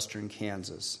part of western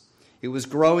Kansas. It was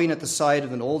growing at the site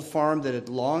of an old farm that had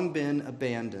long been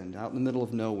abandoned out in the middle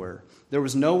of nowhere. There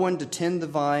was no one to tend the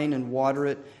vine and water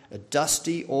it, a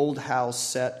dusty old house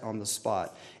set on the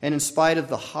spot. And in spite of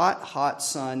the hot, hot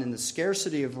sun and the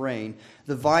scarcity of rain,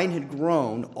 the vine had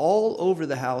grown all over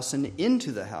the house and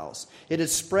into the house. It had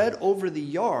spread over the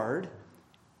yard,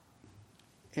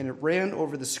 and it ran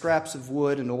over the scraps of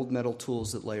wood and old metal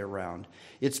tools that lay around.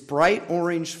 Its bright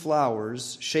orange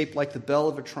flowers, shaped like the bell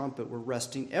of a trumpet, were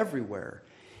resting everywhere,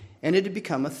 and it had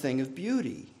become a thing of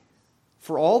beauty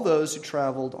for all those who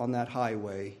traveled on that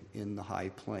highway in the high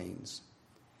plains.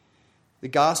 The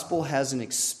gospel has an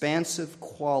expansive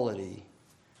quality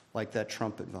like that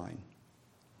trumpet vine.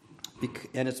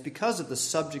 And it's because of the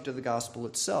subject of the gospel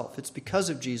itself. It's because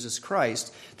of Jesus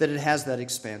Christ that it has that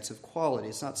expansive quality.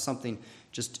 It's not something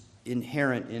just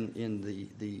inherent in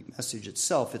the message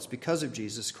itself. It's because of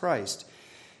Jesus Christ.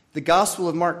 The Gospel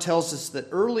of Mark tells us that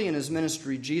early in his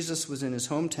ministry, Jesus was in his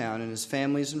hometown and his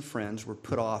families and friends were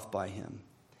put off by him.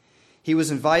 He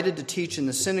was invited to teach in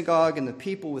the synagogue, and the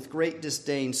people with great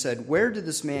disdain said, "Where did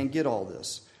this man get all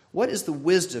this? What is the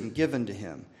wisdom given to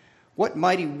him? What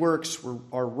mighty works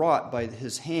are wrought by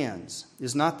his hands?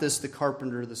 Is not this the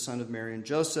carpenter, the son of Mary and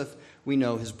Joseph? We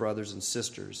know his brothers and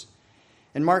sisters."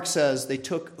 And Mark says they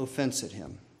took offense at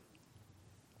him.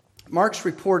 Mark's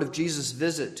report of Jesus'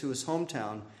 visit to his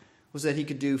hometown was that he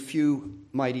could do few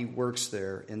mighty works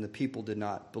there, and the people did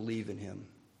not believe in him.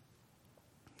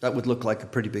 That would look like a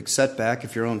pretty big setback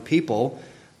if your own people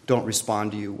don't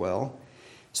respond to you well,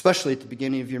 especially at the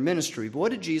beginning of your ministry. But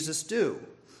what did Jesus do?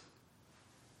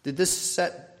 Did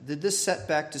this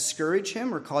setback discourage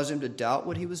him or cause him to doubt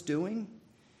what he was doing?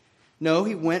 No,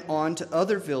 he went on to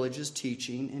other villages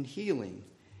teaching and healing.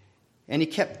 And he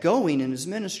kept going in his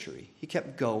ministry. He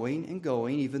kept going and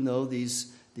going, even though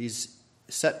these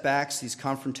setbacks, these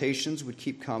confrontations would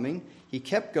keep coming. He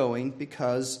kept going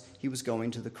because he was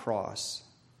going to the cross.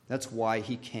 That's why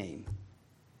he came.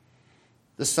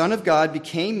 The Son of God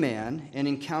became man and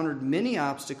encountered many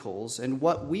obstacles and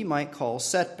what we might call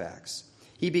setbacks.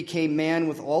 He became man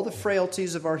with all the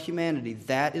frailties of our humanity.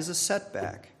 That is a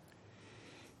setback.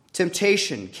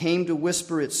 Temptation came to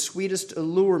whisper its sweetest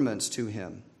allurements to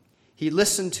him. He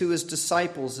listened to his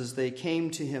disciples as they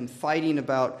came to him, fighting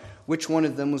about which one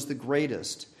of them was the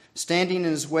greatest. Standing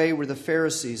in his way were the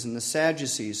Pharisees and the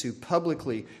Sadducees, who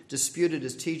publicly disputed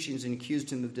his teachings and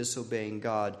accused him of disobeying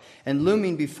God. And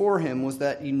looming before him was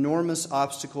that enormous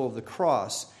obstacle of the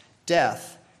cross,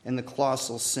 death, and the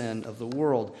colossal sin of the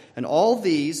world. And all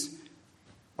these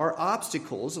are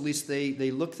obstacles, at least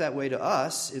they look that way to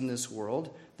us in this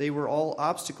world. They were all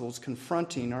obstacles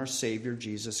confronting our Savior,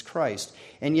 Jesus Christ.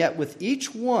 And yet with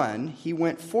each one, he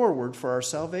went forward for our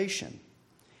salvation.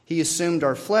 He assumed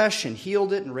our flesh and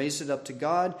healed it and raised it up to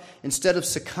God. Instead of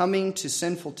succumbing to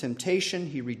sinful temptation,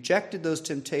 he rejected those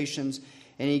temptations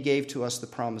and he gave to us the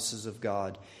promises of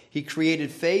God. He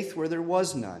created faith where there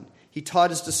was none. He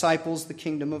taught his disciples the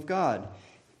kingdom of God.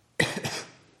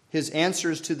 His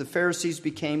answers to the Pharisees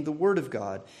became the word of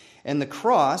God. And the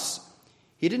cross,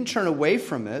 He didn't turn away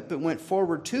from it, but went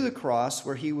forward to the cross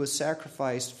where he was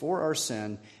sacrificed for our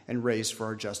sin and raised for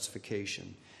our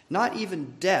justification. Not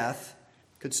even death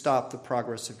could stop the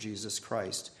progress of Jesus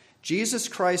Christ. Jesus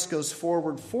Christ goes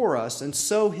forward for us, and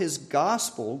so his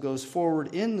gospel goes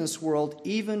forward in this world,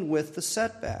 even with the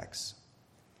setbacks.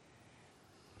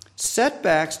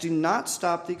 Setbacks do not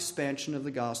stop the expansion of the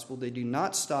gospel. They do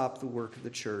not stop the work of the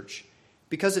church,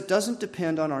 because it doesn't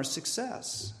depend on our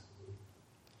success.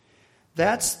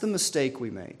 That's the mistake we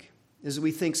make, is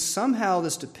we think somehow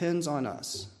this depends on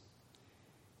us.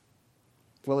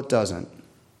 Well, it doesn't.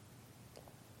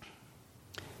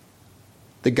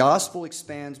 The gospel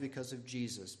expands because of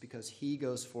Jesus, because he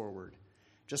goes forward.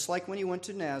 Just like when he went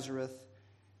to Nazareth,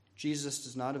 Jesus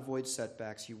does not avoid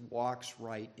setbacks. He walks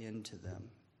right into them.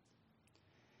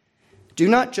 Do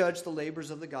not judge the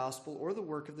labors of the gospel or the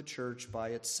work of the church by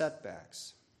its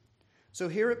setbacks. So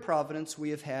here at Providence,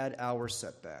 we have had our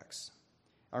setbacks.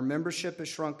 Our membership has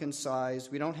shrunk in size.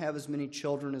 We don't have as many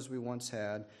children as we once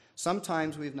had.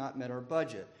 Sometimes we've not met our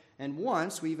budget. And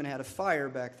once we even had a fire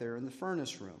back there in the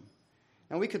furnace room.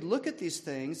 Now we could look at these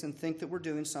things and think that we're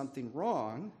doing something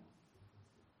wrong.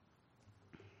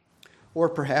 Or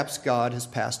perhaps God has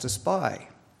passed us by.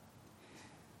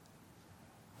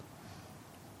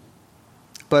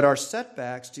 But our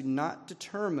setbacks do not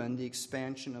determine the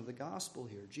expansion of the gospel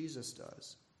here. Jesus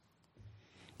does.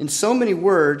 In so many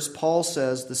words, Paul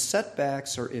says the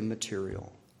setbacks are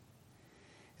immaterial.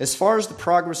 As far as the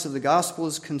progress of the gospel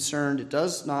is concerned, it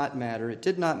does not matter. It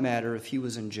did not matter if he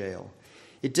was in jail.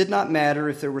 It did not matter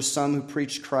if there were some who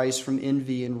preached Christ from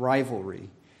envy and rivalry.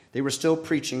 They were still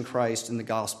preaching Christ, and the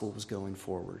gospel was going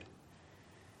forward.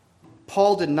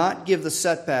 Paul did not give the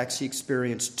setbacks he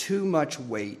experienced too much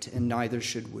weight, and neither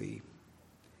should we.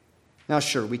 Now,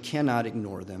 sure, we cannot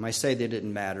ignore them. I say they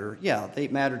didn't matter. Yeah, they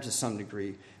mattered to some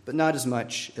degree, but not as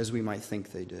much as we might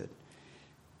think they did.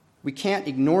 We can't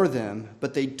ignore them,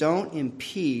 but they don't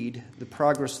impede the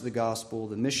progress of the gospel,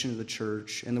 the mission of the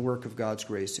church, and the work of God's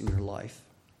grace in your life.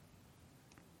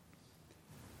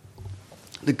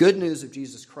 The good news of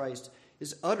Jesus Christ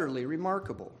is utterly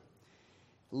remarkable.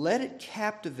 Let it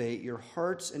captivate your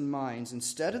hearts and minds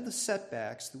instead of the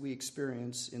setbacks that we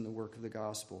experience in the work of the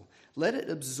gospel. Let it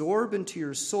absorb into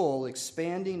your soul,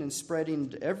 expanding and spreading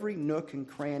into every nook and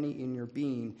cranny in your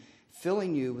being,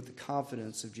 filling you with the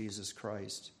confidence of Jesus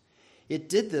Christ. It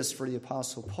did this for the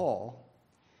Apostle Paul,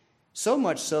 so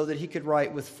much so that he could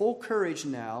write with full courage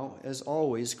now, as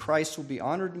always, Christ will be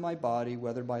honored in my body,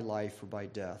 whether by life or by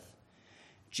death.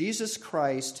 Jesus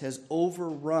Christ has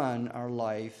overrun our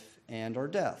life and our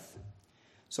death.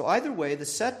 So either way, the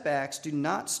setbacks do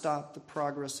not stop the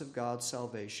progress of God's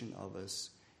salvation of us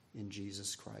in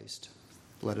Jesus Christ.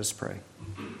 Let us pray.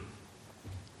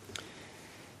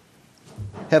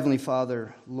 Heavenly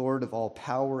Father, Lord of all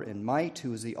power and might,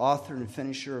 who is the author and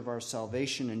finisher of our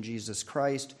salvation in Jesus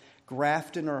Christ,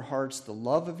 graft in our hearts the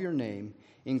love of your name,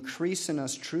 increase in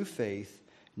us true faith,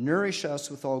 nourish us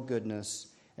with all goodness,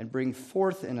 and bring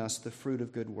forth in us the fruit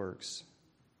of good works.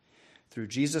 Through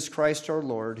Jesus Christ our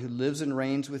Lord, who lives and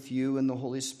reigns with you in the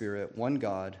Holy Spirit, one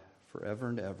God, forever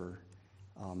and ever.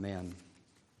 Amen.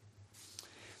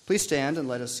 Please stand and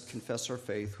let us confess our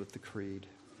faith with the Creed.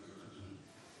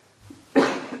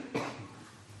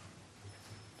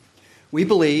 We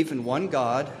believe in one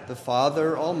God, the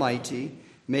Father Almighty,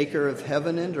 maker of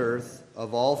heaven and earth,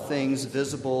 of all things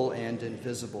visible and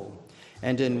invisible,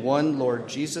 and in one Lord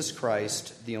Jesus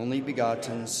Christ, the only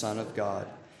begotten Son of God,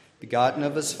 begotten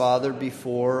of his Father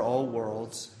before all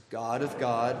worlds, God of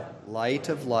God, light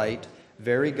of light,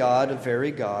 very God of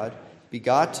very God,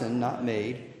 begotten, not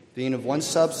made, being of one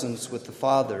substance with the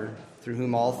Father, through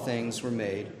whom all things were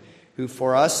made, who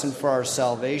for us and for our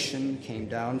salvation came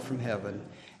down from heaven,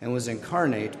 and was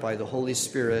incarnate by the Holy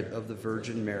Spirit of the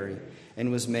Virgin Mary,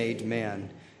 and was made man,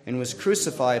 and was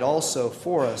crucified also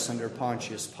for us under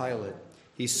Pontius Pilate.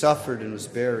 He suffered and was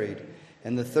buried,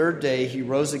 and the third day he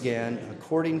rose again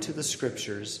according to the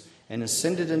Scriptures, and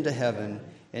ascended into heaven,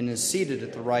 and is seated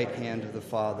at the right hand of the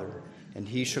Father. And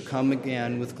he shall come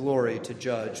again with glory to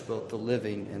judge both the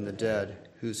living and the dead,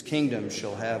 whose kingdom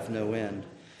shall have no end.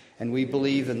 And we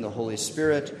believe in the Holy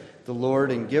Spirit, the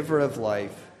Lord and giver of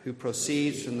life, who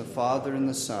proceeds from the Father and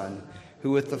the Son,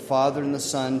 who with the Father and the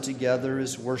Son together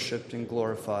is worshipped and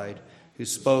glorified, who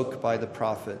spoke by the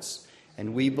prophets.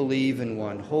 And we believe in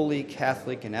one holy,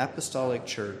 Catholic, and apostolic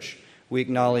church. We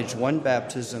acknowledge one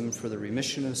baptism for the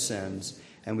remission of sins,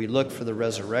 and we look for the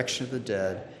resurrection of the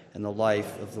dead and the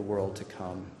life of the world to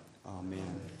come.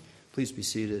 Amen. Please be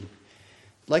seated.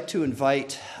 I'd like to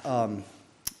invite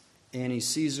Annie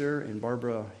Caesar and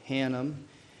Barbara Hannum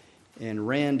and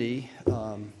Randy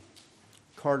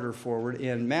Carter forward,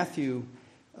 and Matthew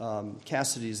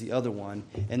Cassidy is the other one,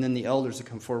 and then the elders that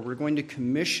come forward. We're going to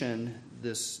commission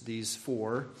these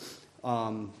four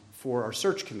for our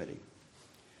search committee,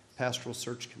 pastoral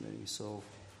search committee. So,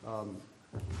 if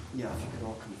you could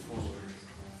all come forward.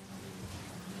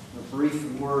 A brief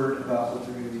word about what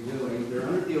they're going to be doing. They're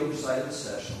under the oversight of the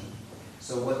session.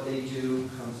 So what they do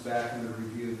comes back in the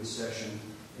review of the session,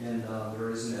 and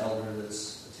there is an elder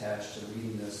that's attached to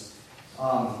leading this.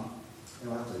 I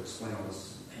don't have to explain all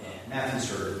this. Matthew's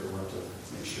heard it, but we'll have to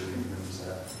make sure he remembers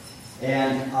that.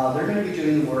 And they're going to be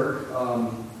doing the work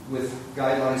with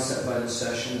guidelines set by the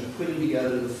session, putting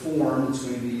together the form that's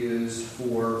going to be used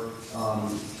for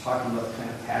talking about the kind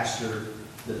of pastor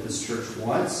that this church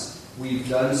wants. We've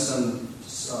done some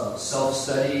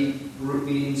self-study group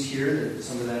meetings here that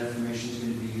some of that information is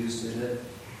going to be used in it.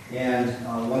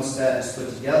 And once that is put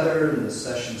together and the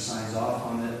session signs off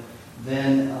on it,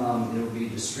 then it will be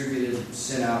distributed,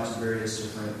 sent out to various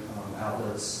different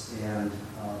outlets, and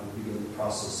begin the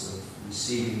process of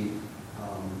receiving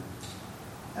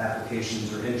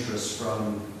applications or interest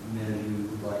from men who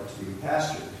would like to be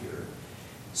pastored here.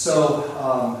 So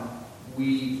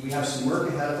we have some work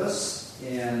ahead of us,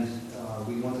 and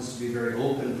we want this to be a very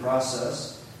open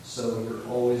process, so you're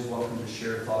always welcome to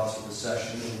share thoughts with the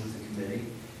session and with the committee.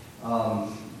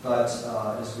 But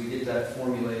as we get that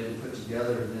formulated and put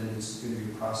together, then it's going to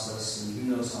be a process, and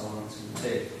who knows how long it's going to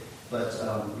take. But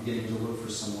beginning to look for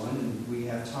someone, and we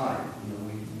have time.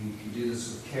 We can do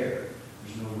this with care.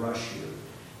 There's no rush here.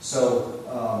 So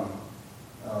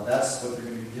that's what they're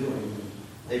going to be doing.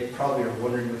 They probably are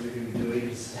wondering what they're going to be doing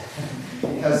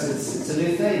because it's a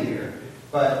new thing here.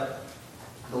 But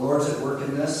the Lord's at work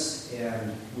in this,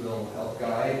 and will help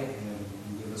guide and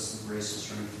give us the grace and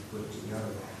strength to put it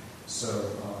together. So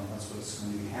that's what's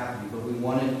going to be happening. But we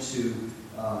wanted to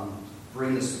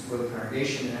bring this before the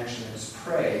congregation and actually just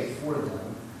pray for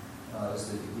them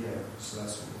as they begin. So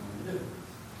that's what we're going to do.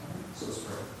 Right, so let's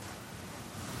pray.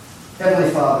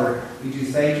 Heavenly Father, we do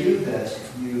thank you that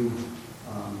you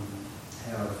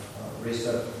have raised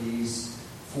up these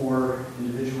four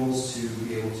individuals to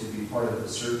be able to be part of the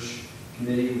search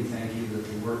committee. We thank you that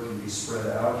the work can be spread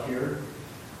out here.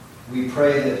 We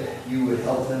pray that you would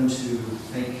help them to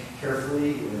think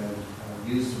carefully and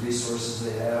use the resources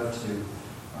they have to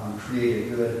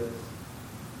create a good,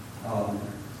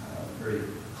 very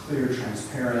clear,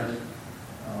 transparent,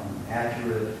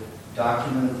 accurate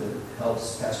document that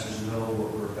helps pastors know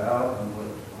what we're about and what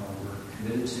we're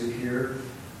committed to here.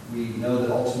 We know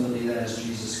that ultimately that is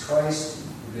Jesus Christ,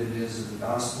 the good news of the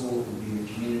gospel, and being a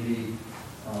community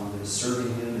that is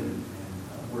serving him and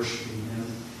worshiping him.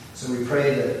 So we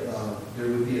pray that there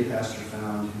would be a pastor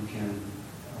found who can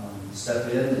step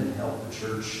in and help the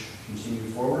church continue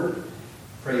forward.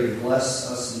 Pray you bless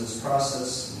us in this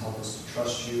process and help us to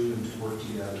trust you and to work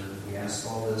together. We ask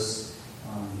all this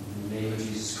in the name of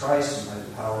Jesus Christ and by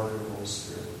the power of the Holy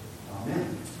Spirit.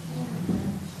 Amen.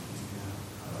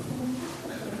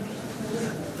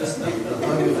 That's not the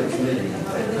committee.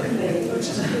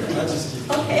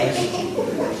 Okay.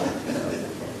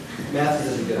 Matthew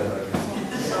doesn't get it.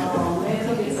 Oh, man,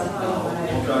 it'll be so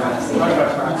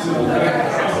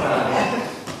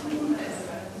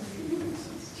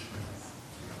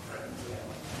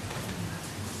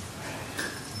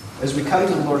As we come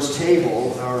to the Lord's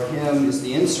table, our hymn is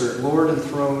the insert, Lord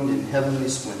enthroned in heavenly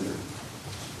splendor.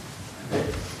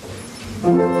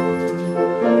 Hallelujah.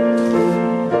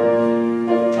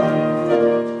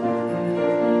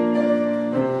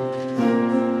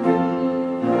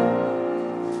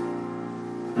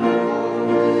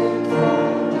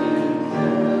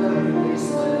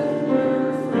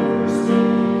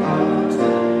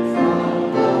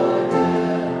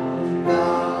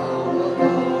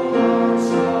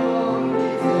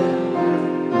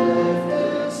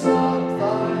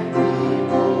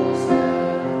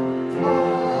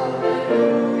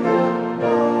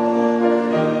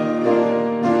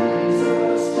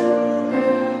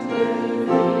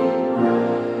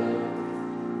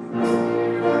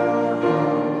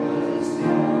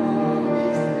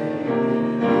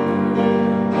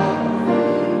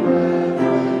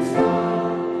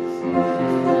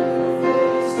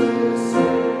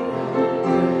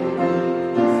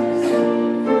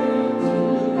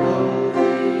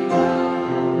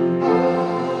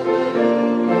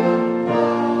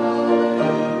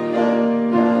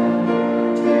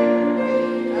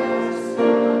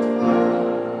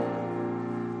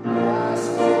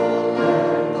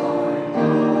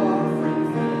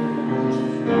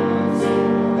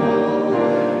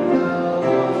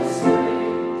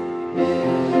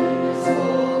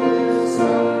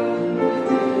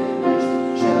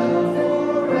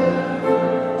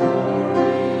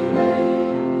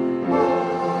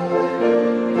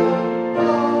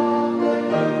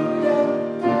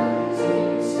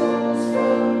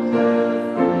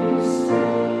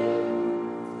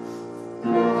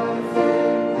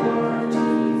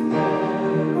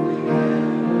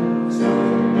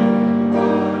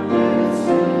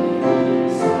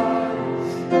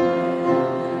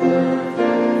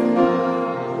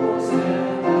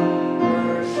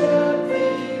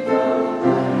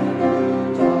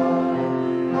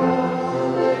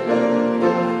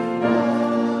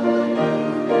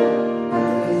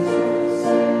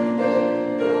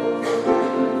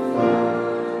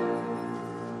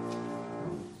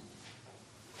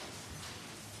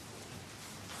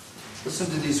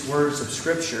 words of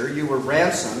Scripture, you were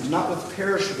ransomed, not with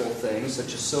perishable things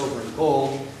such as silver and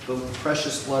gold, but with the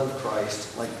precious blood of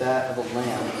Christ, like that of a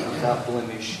lamb without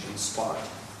blemish and spot.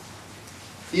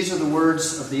 These are the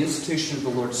words of the institution of the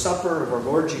Lord's Supper of our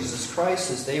Lord Jesus Christ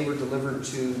as they were delivered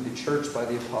to the church by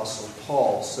the Apostle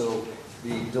Paul. So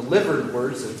the delivered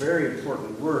word is a very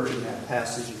important word in that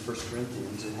passage in 1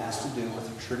 Corinthians. It has to do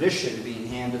with a tradition being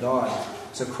handed on.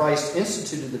 So Christ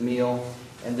instituted the meal,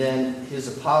 and then his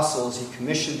apostles, he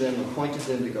commissioned them, appointed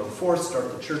them to go forth,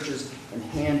 start the churches, and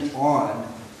hand on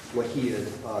what he had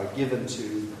given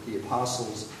to the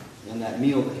apostles in that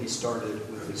meal that he started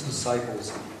with his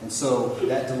disciples. And so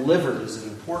that delivered is an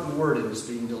important word. It is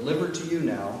being delivered to you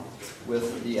now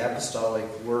with the apostolic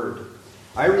word.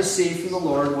 I received from the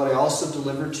Lord what I also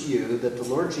delivered to you, that the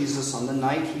Lord Jesus, on the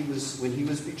night when he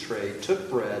was betrayed, took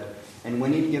bread, and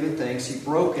when he had given thanks, he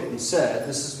broke it and said,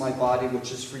 "This is my body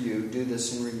which is for you. Do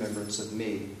this in remembrance of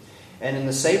me." And in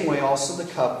the same way also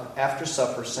the cup after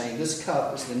supper, saying, "This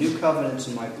cup is the new covenant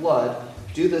in my blood.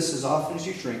 Do this as often as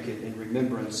you drink it in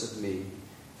remembrance of me.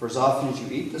 For as often as you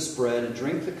eat this bread and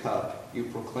drink the cup, you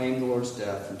proclaim the Lord's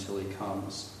death until he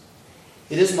comes."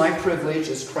 It is my privilege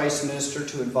as Christ's minister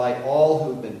to invite all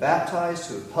who have been baptized,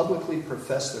 who have publicly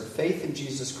professed their faith in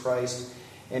Jesus Christ,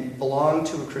 and belong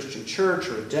to a Christian church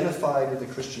or identified with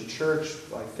a Christian church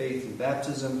by faith and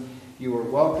baptism. You are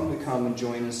welcome to come and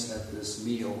join us at this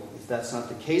meal. If that's not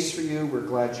the case for you, we're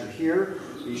glad you're here.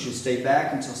 You should stay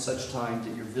back until such time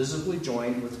that you're visibly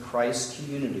joined with Christ's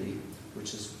community,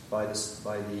 which is by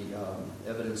the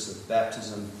evidence of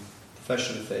baptism,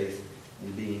 profession of faith,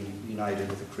 and being united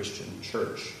with a Christian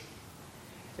church.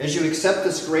 As you accept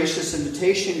this gracious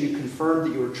invitation, you confirm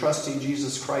that you are trusting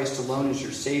Jesus Christ alone as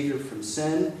your Savior from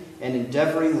sin and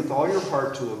endeavoring with all your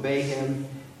heart to obey him,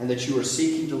 and that you are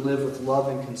seeking to live with love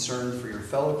and concern for your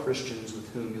fellow Christians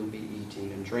with whom you'll be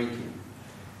eating and drinking.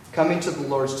 Coming to the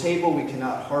Lord's table, we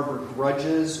cannot harbor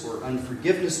grudges or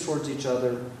unforgiveness towards each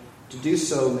other. To do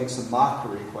so makes a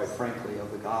mockery, quite frankly,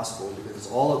 of the gospel, because it's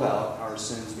all about our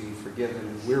sins being forgiven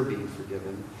and we're being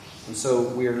forgiven. And so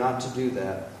we are not to do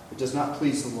that. It does not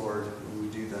please the Lord when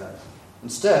we do that.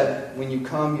 Instead, when you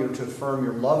come, you're to affirm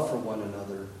your love for one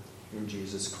another in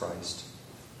Jesus Christ.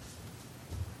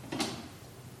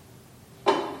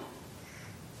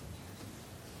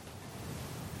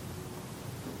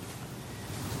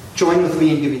 Join with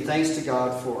me in giving thanks to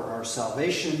God for our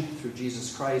salvation through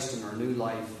Jesus Christ and our new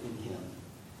life in him.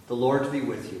 The Lord be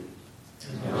with you.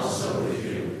 And also with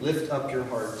you. Lift up your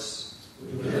hearts.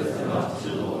 We lift them up to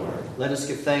the Lord. Let us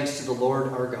give thanks to the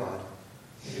Lord our God.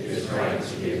 It is right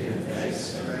to give him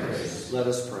thanks and praise. Let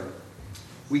us pray.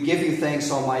 We give you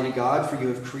thanks, Almighty God, for you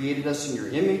have created us in your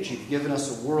image. You've given us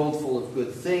a world full of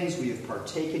good things. We have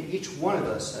partaken. Each one of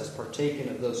us has partaken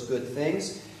of those good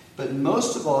things. But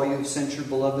most of all, you have sent your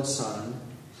beloved Son,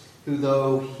 who,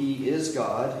 though he is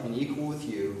God and equal with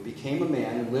you, became a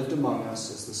man and lived among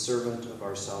us as the servant of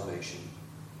our salvation.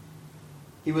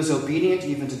 He was obedient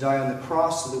even to die on the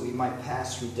cross so that we might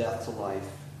pass from death to life.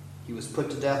 He was put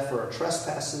to death for our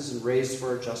trespasses and raised for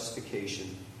our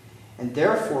justification. And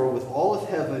therefore, with all of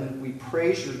heaven, we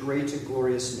praise your great and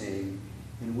glorious name.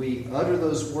 And we utter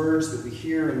those words that we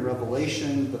hear in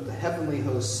Revelation, but the heavenly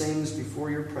host sings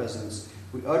before your presence.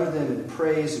 We utter them in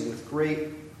praise and with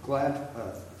great, glad,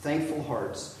 thankful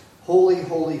hearts. Holy,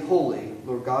 holy, holy,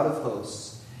 Lord God of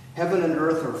hosts. Heaven and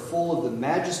earth are full of the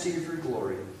majesty of your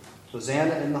glory.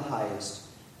 Hosanna in the highest.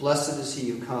 Blessed is he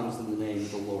who comes in the name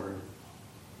of the Lord.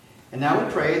 And now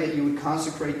we pray that you would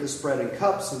consecrate this bread and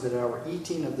cup so that our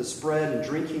eating of this bread and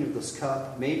drinking of this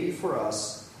cup may be for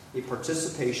us a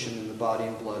participation in the body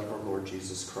and blood of our Lord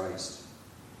Jesus Christ.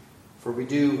 For we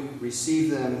do receive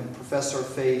them and profess our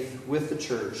faith with the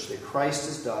church that Christ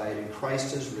has died and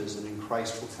Christ has risen and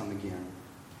Christ will come again.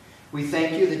 We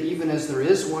thank you that even as there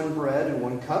is one bread and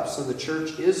one cup, so the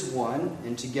church is one,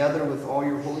 and together with all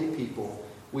your holy people,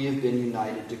 we have been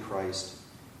united to Christ.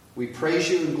 We praise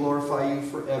you and glorify you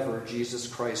forever, Jesus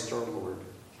Christ our Lord,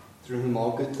 through whom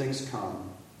all good things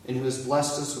come, and who has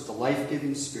blessed us with the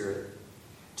life-giving Spirit.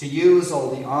 To you is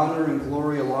all the honor and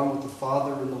glory along with the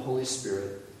Father and the Holy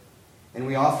Spirit. And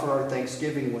we offer our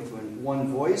thanksgiving with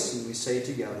one voice, and we say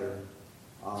together,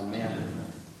 Amen.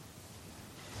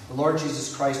 The Lord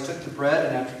Jesus Christ took the bread,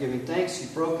 and after giving thanks,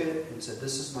 he broke it and said,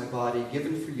 "This is my body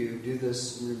given for you. Do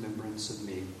this in remembrance of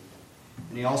me."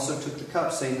 And he also took the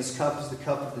cup, saying, "This cup is the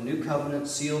cup of the new covenant,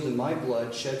 sealed in my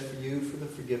blood, shed for you for the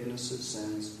forgiveness of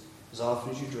sins. As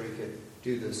often as you drink it,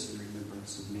 do this in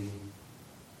remembrance of me."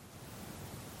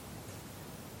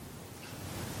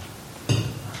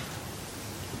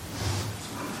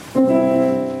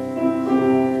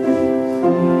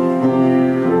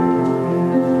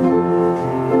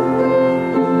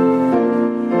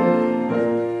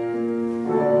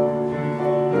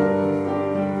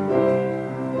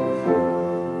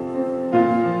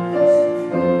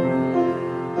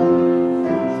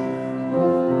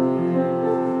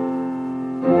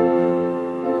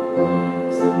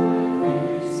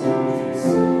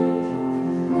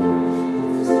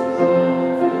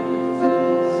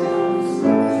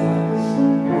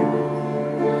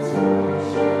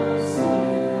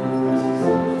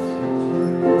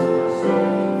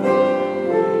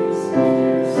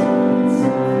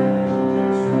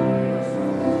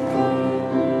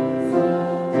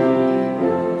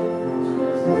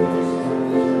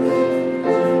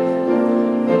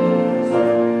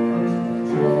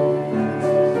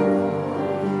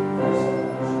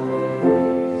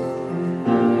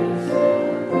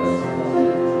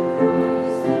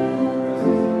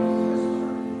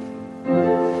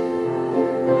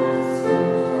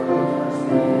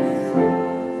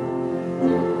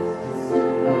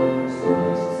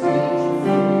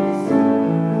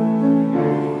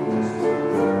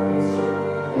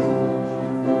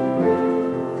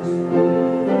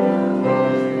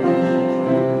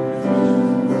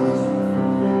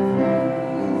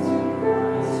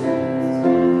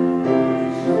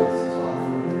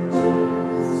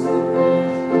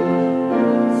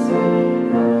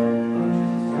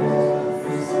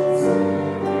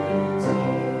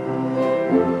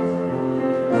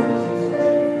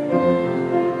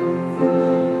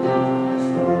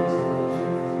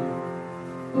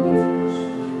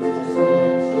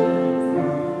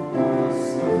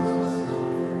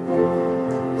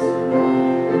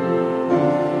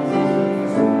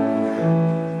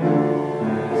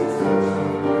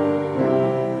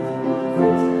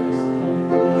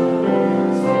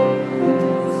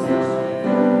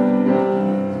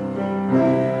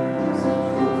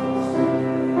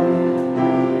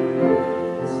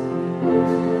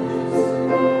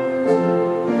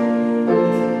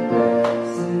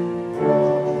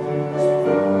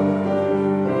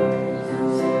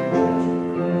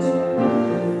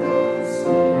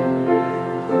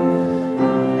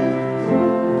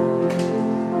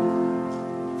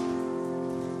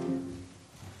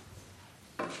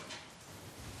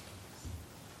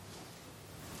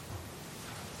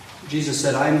 Jesus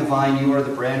said, I am the vine, you are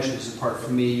the branches. Apart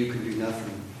from me, you can do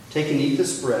nothing. Take and eat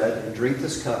this bread and drink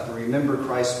this cup, and remember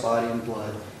Christ's body and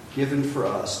blood given for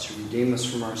us to redeem us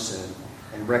from our sin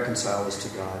and reconcile us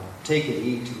to God. Take and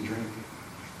eat and drink.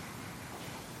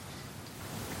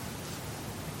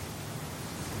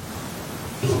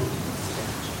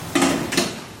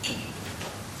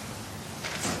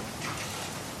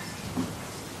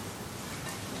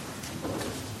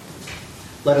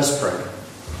 Let us pray.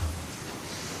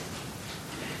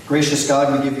 Gracious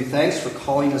God, we give you thanks for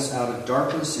calling us out of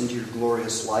darkness into your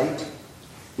glorious light.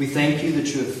 We thank you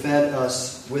that you have fed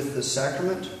us with the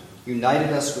sacrament,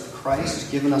 united us with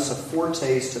Christ, given us a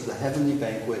foretaste of the heavenly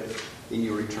banquet in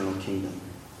your eternal kingdom.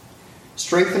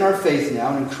 Strengthen our faith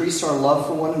now and increase our love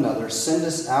for one another. Send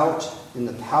us out in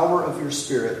the power of your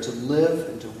Spirit to live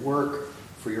and to work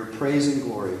for your praise and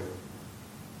glory.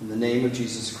 In the name of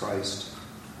Jesus Christ,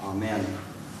 amen.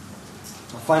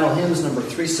 Our final hymn is number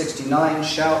 369,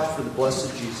 Shout for the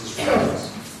Blessed Jesus Christ.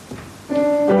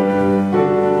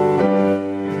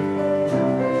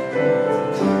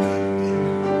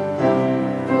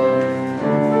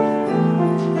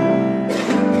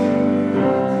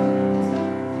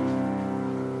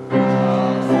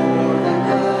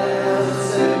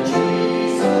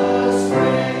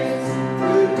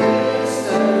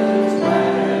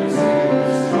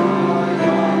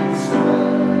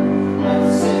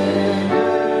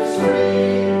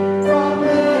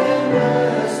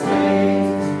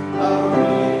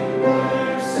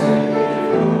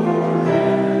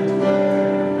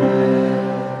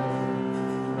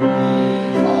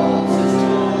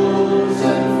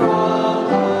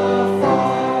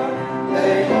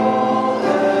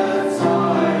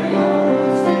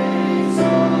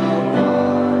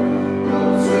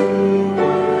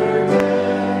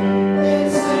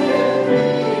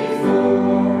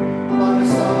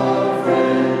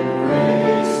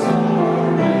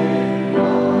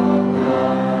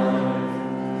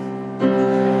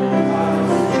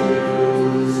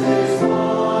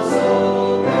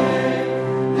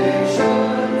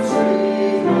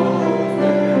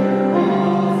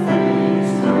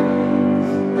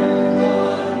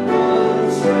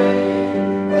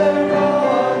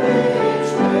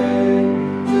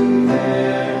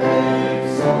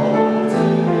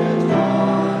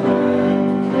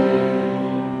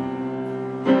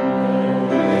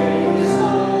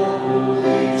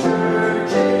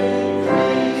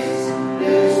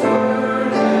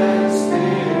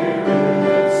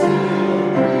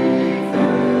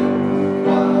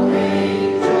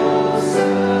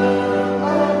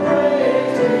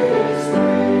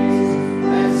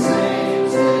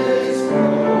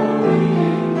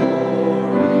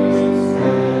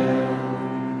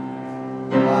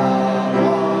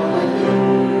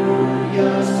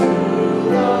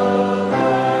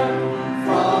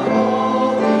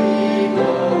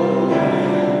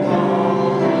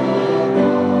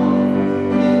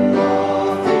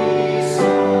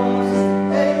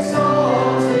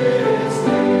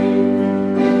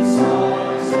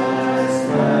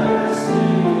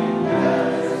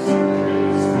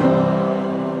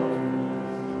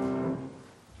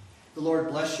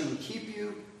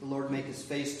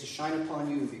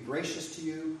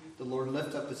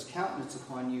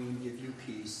 Upon you and give you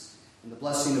peace. And the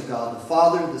blessing of God, the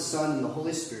Father, the Son, and the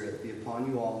Holy Spirit be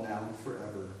upon you all now and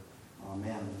forever.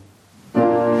 Amen.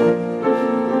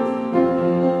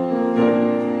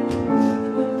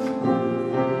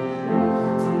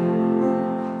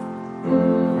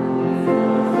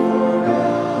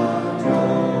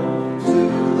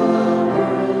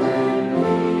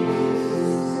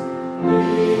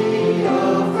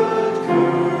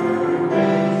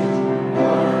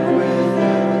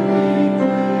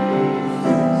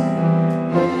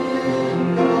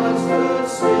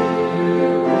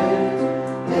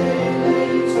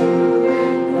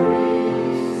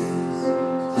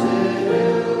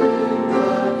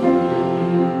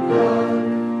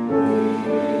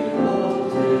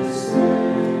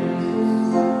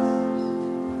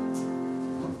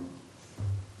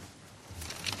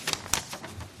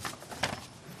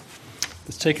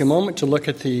 Take a moment to look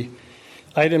at the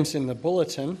items in the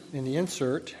bulletin, in the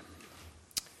insert,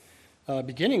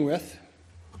 beginning with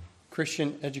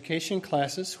Christian education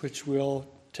classes, which will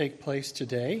take place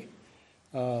today.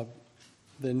 The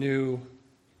new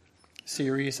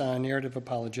series on narrative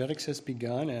apologetics has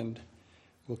begun and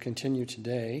will continue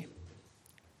today.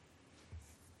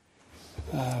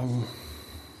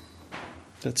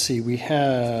 Let's see, we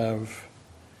have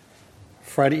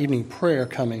Friday evening prayer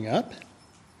coming up.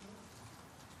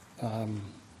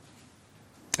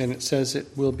 And it says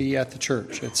it will be at the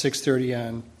church at 6:30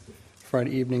 on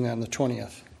Friday evening on the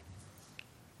 20th.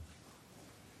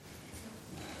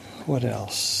 What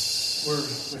else?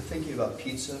 We're thinking about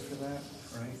pizza for that,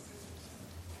 right?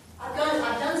 I've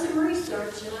done some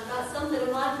research, and I've got something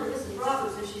in mind for Mrs.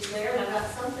 Roberts if she's there, and I've got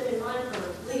something in mind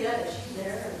for Leah if she's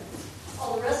there, and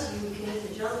all the rest of you can eat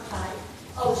the junk pie.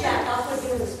 Oh, Jack, I'll put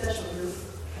you in the special group.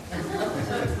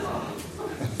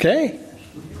 Okay,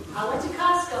 I went to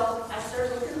Costco. I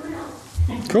started looking around.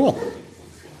 cool.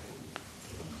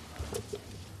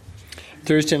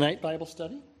 Thursday night Bible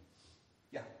study,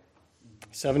 Yeah.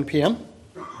 7 p.m.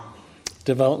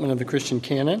 Development of the Christian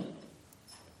canon.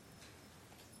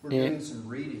 We're doing some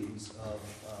readings of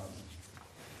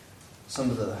some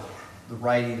of the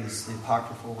writings, the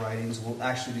apocryphal writings. We'll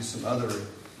actually do some other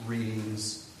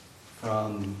readings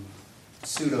from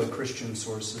pseudo-Christian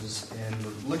sources, and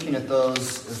we're looking at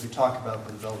those as we talk about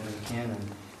the development of canon.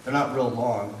 They're not real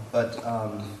long, but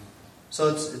so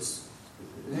it's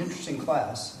an interesting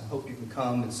class. I hope you can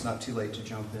come. It's not too late to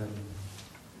jump in.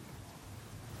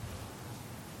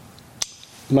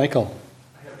 Michael.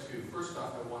 I have two. First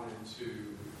off, I wanted to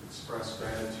express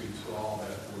gratitude to all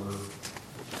that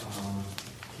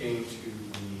came to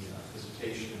the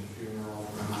visitation and funeral,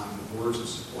 the words of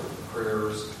support, the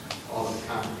prayers, all that the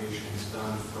congregation has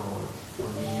done for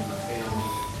me and my family.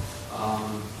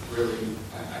 Really,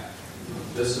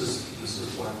 this is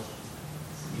what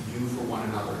we do for one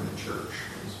another in the church.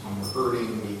 When we're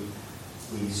hurting,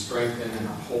 we strengthen and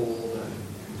uphold and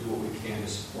do what we can to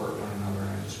support one another, and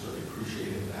I just really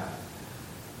appreciated that.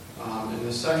 And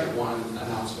the second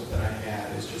announcement that I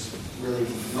had is just really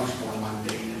much more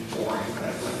mundane and boring, but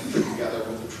I'd like to get together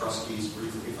with the trustees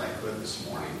briefly, if I could, this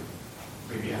morning.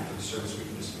 Maybe after the service we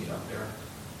can just meet up there.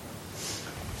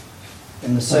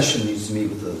 And the session needs to meet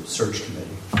with the search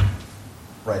committee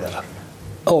right after.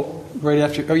 Oh, right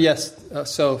after. Oh, yes.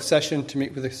 So session to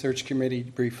meet with the search committee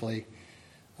briefly.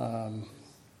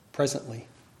 Presently.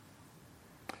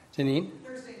 Janine?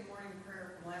 Thursday morning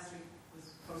prayer from last week was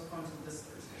postponed to this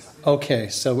Thursday. Okay,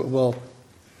 so it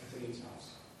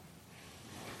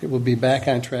will be back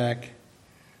on track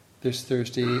this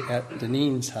Thursday at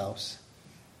Denine's house.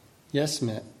 Yes,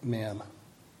 ma'am.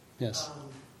 Yes.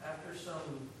 After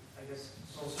some,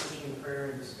 soul-searching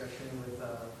prayer and discussion with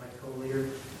my co-leader,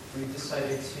 we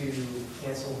decided to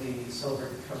cancel the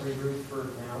Celebrate Recovery group for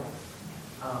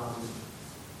now.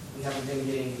 We haven't been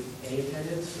getting any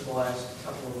attendance for the last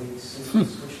couple of weeks since we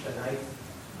switched the night.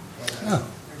 And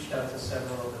I've reached out to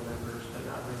several of the members, but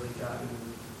not really gotten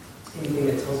anything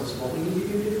that tells us what we need to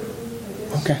do differently, I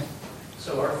guess. Okay.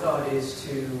 So our thought is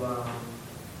to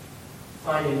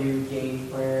find a new game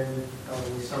plan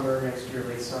early summer next year,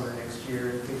 late summer next year,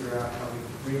 and figure out how we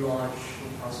could relaunch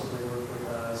and possibly work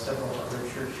with several other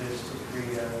churches to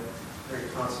create a very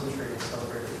concentrated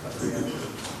Celebrate Recovery effort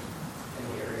in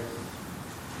the area.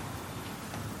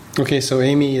 Okay, so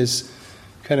Amy is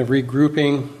kind of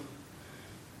regrouping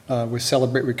with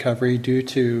Celebrate Recovery due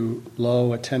to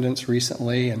low attendance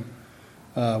recently, and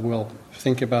we'll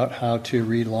think about how to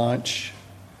relaunch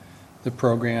the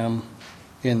program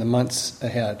in the months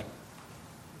ahead.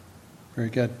 Very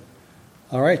good.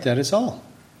 All right, that is all.